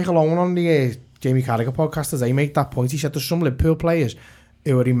 Michael Owen on the Jamie Carragher podcast today made that point. He said there's some Liverpool players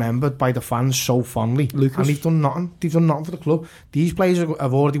who are remembered by the fans so fondly, Lucas. And they've done nothing for the club. These players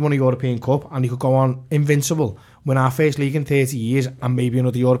have already won a European Cup, and they could go on invincible, win our first league in 30 years, and maybe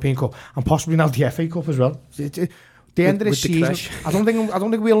another European Cup, and possibly now the FA Cup as well. The end of this season, I don't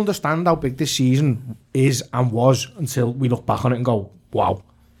think we'll understand how big this season is and was until we look back on it and go, wow.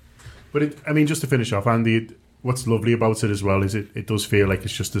 But just to finish off, Andy, what's lovely about it as well is it does feel like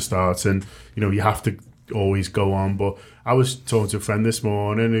it's just the start, and you have to always go on. But I was talking to a friend this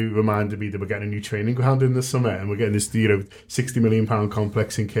morning who reminded me that we're getting a new training ground in the summer, and we're getting this £60 million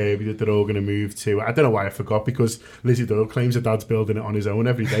complex in Kirby that they're all going to move to. I don't know why I forgot, because Lizzie Doyle claims her dad's building it on his own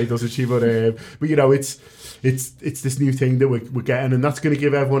every day, doesn't she? But it's this new thing that we're getting, and that's going to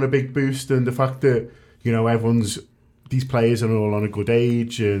give everyone a big boost. And the fact that these players are all on a good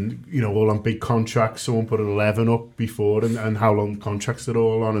age, and all on big contracts. Someone put an 11 up before, and how long contracts they're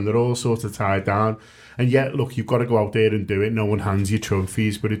all on, and they're all sort of tied down. And yet, look, you've got to go out there and do it. No one hands you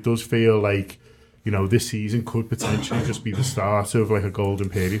trophies, but it does feel like this season could potentially just be the start of like a golden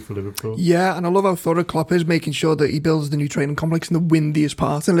period for Liverpool. Yeah, and I love how thorough Klopp is, making sure that he builds the new training complex in the windiest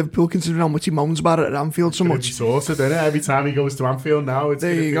part in Liverpool, considering how much he moans about it at Anfield so much. Sorted, isn't it? Every time he goes to Anfield now, it's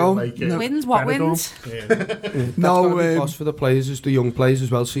there you go. Like, wins what wins. Yeah. No, cost for the players is the young players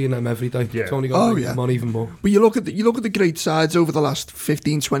as well, seeing them every day. Yeah. It's only got to make them on even more. But you look at the great sides over the last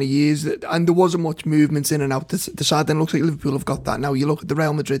 15-20 years, and there wasn't much movement in and out the side. Then it looks like Liverpool have got that now. You look at the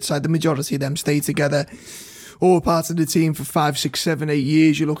Real Madrid side, the majority of them stay together, all parts of the team for 5, 6, 7, 8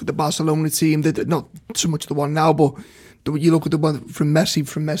 years. You look at the Barcelona team, that not so much the one now, but You look at the one from Messi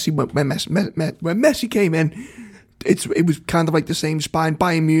when Messi came in, it was kind of like the same spine.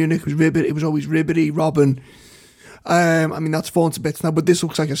 Bayern Munich was it was always Ribery, Robben. I mean, that's fallen to bits now, but this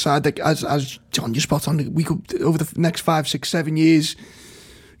looks like a side that, as John, you spot on, we could, over the next 5, 6, 7 years,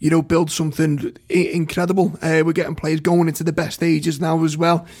 build something incredible. We're getting players going into the best ages now as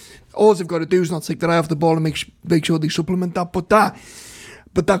well. All they've got to do is not take their eye off the ball and make sure they supplement that.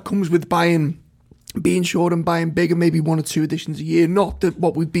 But that comes with being short and buying bigger, maybe 1 or 2 additions a year. Not that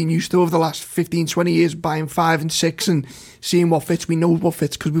what we've been used to over the last 15, 20 years, buying 5 and 6 and seeing what fits. We know what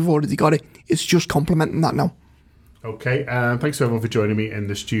fits because we've already got it. It's just complementing that now. Okay, thanks everyone for joining me in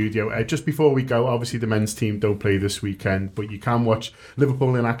the studio. Just before we go, obviously the men's team don't play this weekend, but you can watch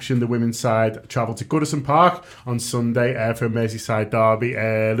Liverpool in action. The women's side travel to Goodison Park on Sunday for a Merseyside derby.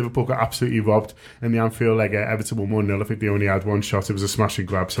 Liverpool got absolutely robbed in the Anfield leg. Everton won 1-0. I think they only had one shot. It was a smash and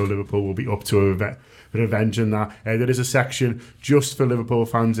grab, so Liverpool will be up to a revenge in that. There is a section just for Liverpool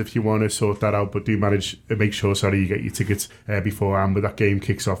fans if you want to sort that out, but do make sure you get your tickets beforehand. But that game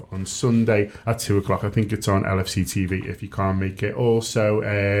kicks off on Sunday at 2 o'clock. I think it's on LFC TV if you can't make it. Also,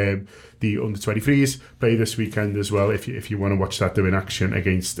 the under-23s play this weekend as well if you want to watch that. They're in action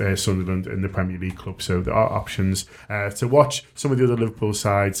against Sunderland in the Premier League club, so there are options to watch some of the other Liverpool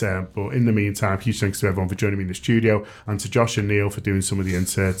sides. But in the meantime, huge thanks to everyone for joining me in the studio, and to Josh and Neil for doing some of the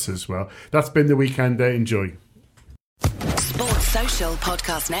inserts as well. That's been the weekend. Enjoy. Sports Social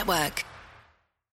Podcast Network.